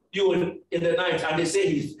you in the night, and they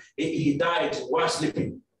say he died while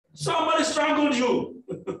sleeping. Somebody strangled you.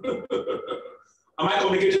 Am I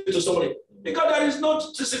communicating to somebody? Because there is no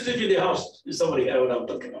CCTV in the house. Is somebody hear what I'm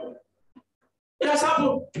talking about? It has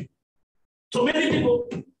happened to many people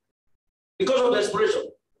because of desperation.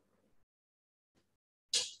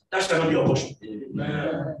 That shall not be your portion.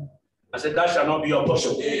 Amen. I said, that shall not be your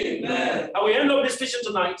portion. Amen. And we end up this teaching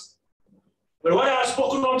tonight But what I have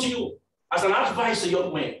spoken unto you, as an advice to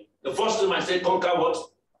young men, the first thing I say, conquer what?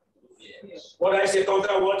 Yes. What I say,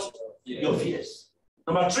 conquer what? Yes. Your fears.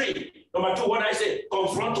 Number two, what I say,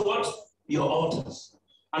 confront what? Your altars.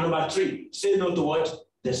 And number three, say no to what?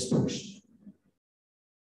 Desperation.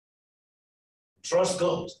 Trust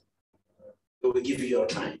God. He will give you your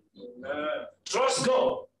time. Trust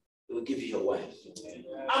God. He will give you your wife.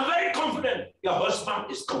 I'm very confident your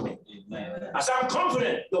husband is coming. As I'm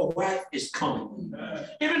confident your wife is coming.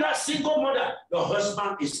 Even that single mother, your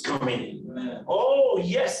husband is coming. Oh,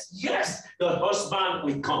 yes, your husband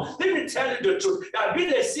will come. Let me tell you the truth. That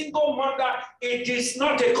being a single mother, it is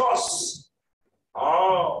not a curse.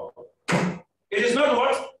 Oh, it is not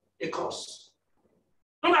what? A curse.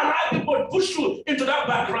 Don't allow people to push you into that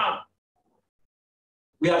background.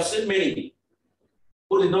 We have seen many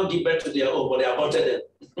who did not give birth to their own, but they aborted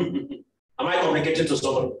them. Am I communicating to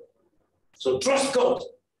somebody? So trust God.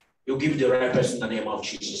 You'll give the right person in the name of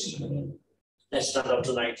Jesus. Let's stand up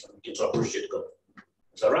tonight and begin to appreciate God.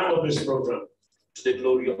 So round up this program to the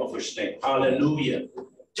glory of His name. Hallelujah.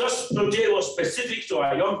 Just today was specific to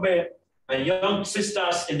our young men and young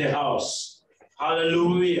sisters in the house.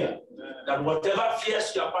 Hallelujah. That whatever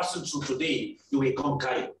fears you are passing through today, you will conquer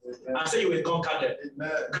it. I say you will conquer them.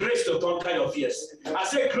 Grace to conquer your fears. I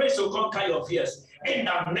say grace to conquer your fears. In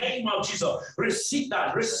the name of Jesus, receive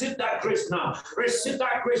that grace now. Receive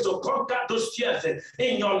that grace to conquer those fears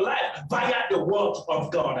in your life via the word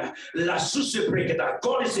of God.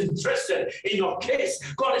 God is interested in your case.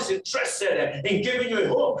 God is interested in giving you a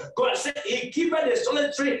home. God said He gives a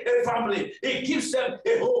solitary family. He gives them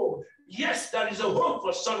a home. Yes, there is a hope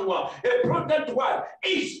for someone. A prudent wife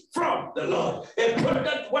is from the Lord. A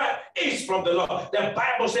prudent wife is from the Lord. The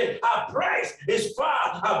Bible says her price is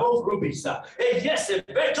far above rubies. And yes, a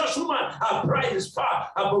virtuous woman, her price is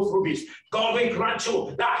far above rubies. God will grant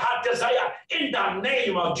you that heart desire in the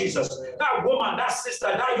name of Jesus. That woman, that sister,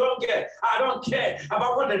 that young girl, I don't care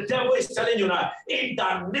about what the devil is telling you now. In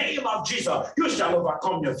the name of Jesus, you shall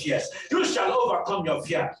overcome your fears. You shall overcome your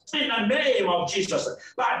fear. In the name of Jesus.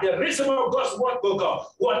 By the reason of God's word, God,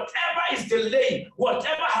 whatever is delayed,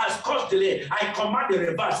 whatever has caused delay, I command the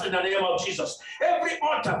reverse in the name of Jesus. Every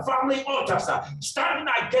altar, family altars, standing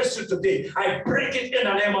against you today, I break it in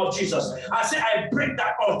the name of Jesus. I say I break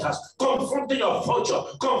that altars, confronting your future,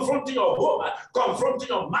 confronting your home, confronting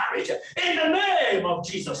your marriage, in the name of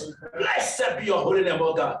Jesus. Blessed be your holy name,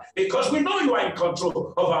 oh God, because we know you are in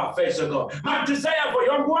control of our affairs, oh God. My desire for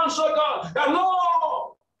young ones, oh God, the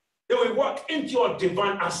Lord, they will walk into your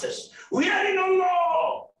divine access. We are in the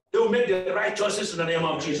law. They will make the right choices in the name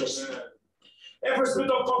of Jesus. Every spirit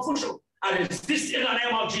of confusion, I resist in the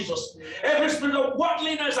name of Jesus. Every spirit of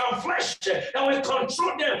worldliness and flesh that will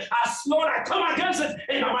control them, as Lord, I come against it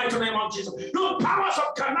in the mighty name of Jesus. No powers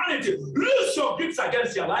of carnality, lose your grips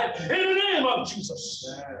against your life in the name of Jesus.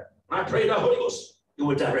 I pray the Holy Ghost, you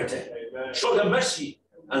will direct them. Show them mercy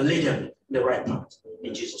and lead them in the right path.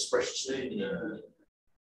 In Jesus' precious name.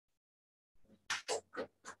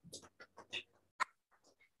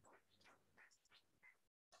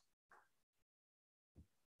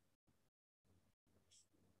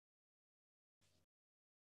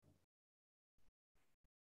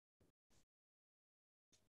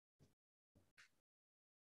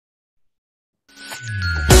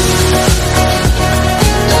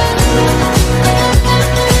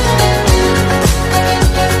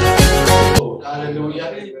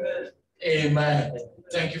 Hallelujah. Amen.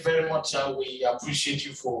 Thank you very much. We appreciate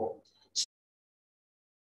you for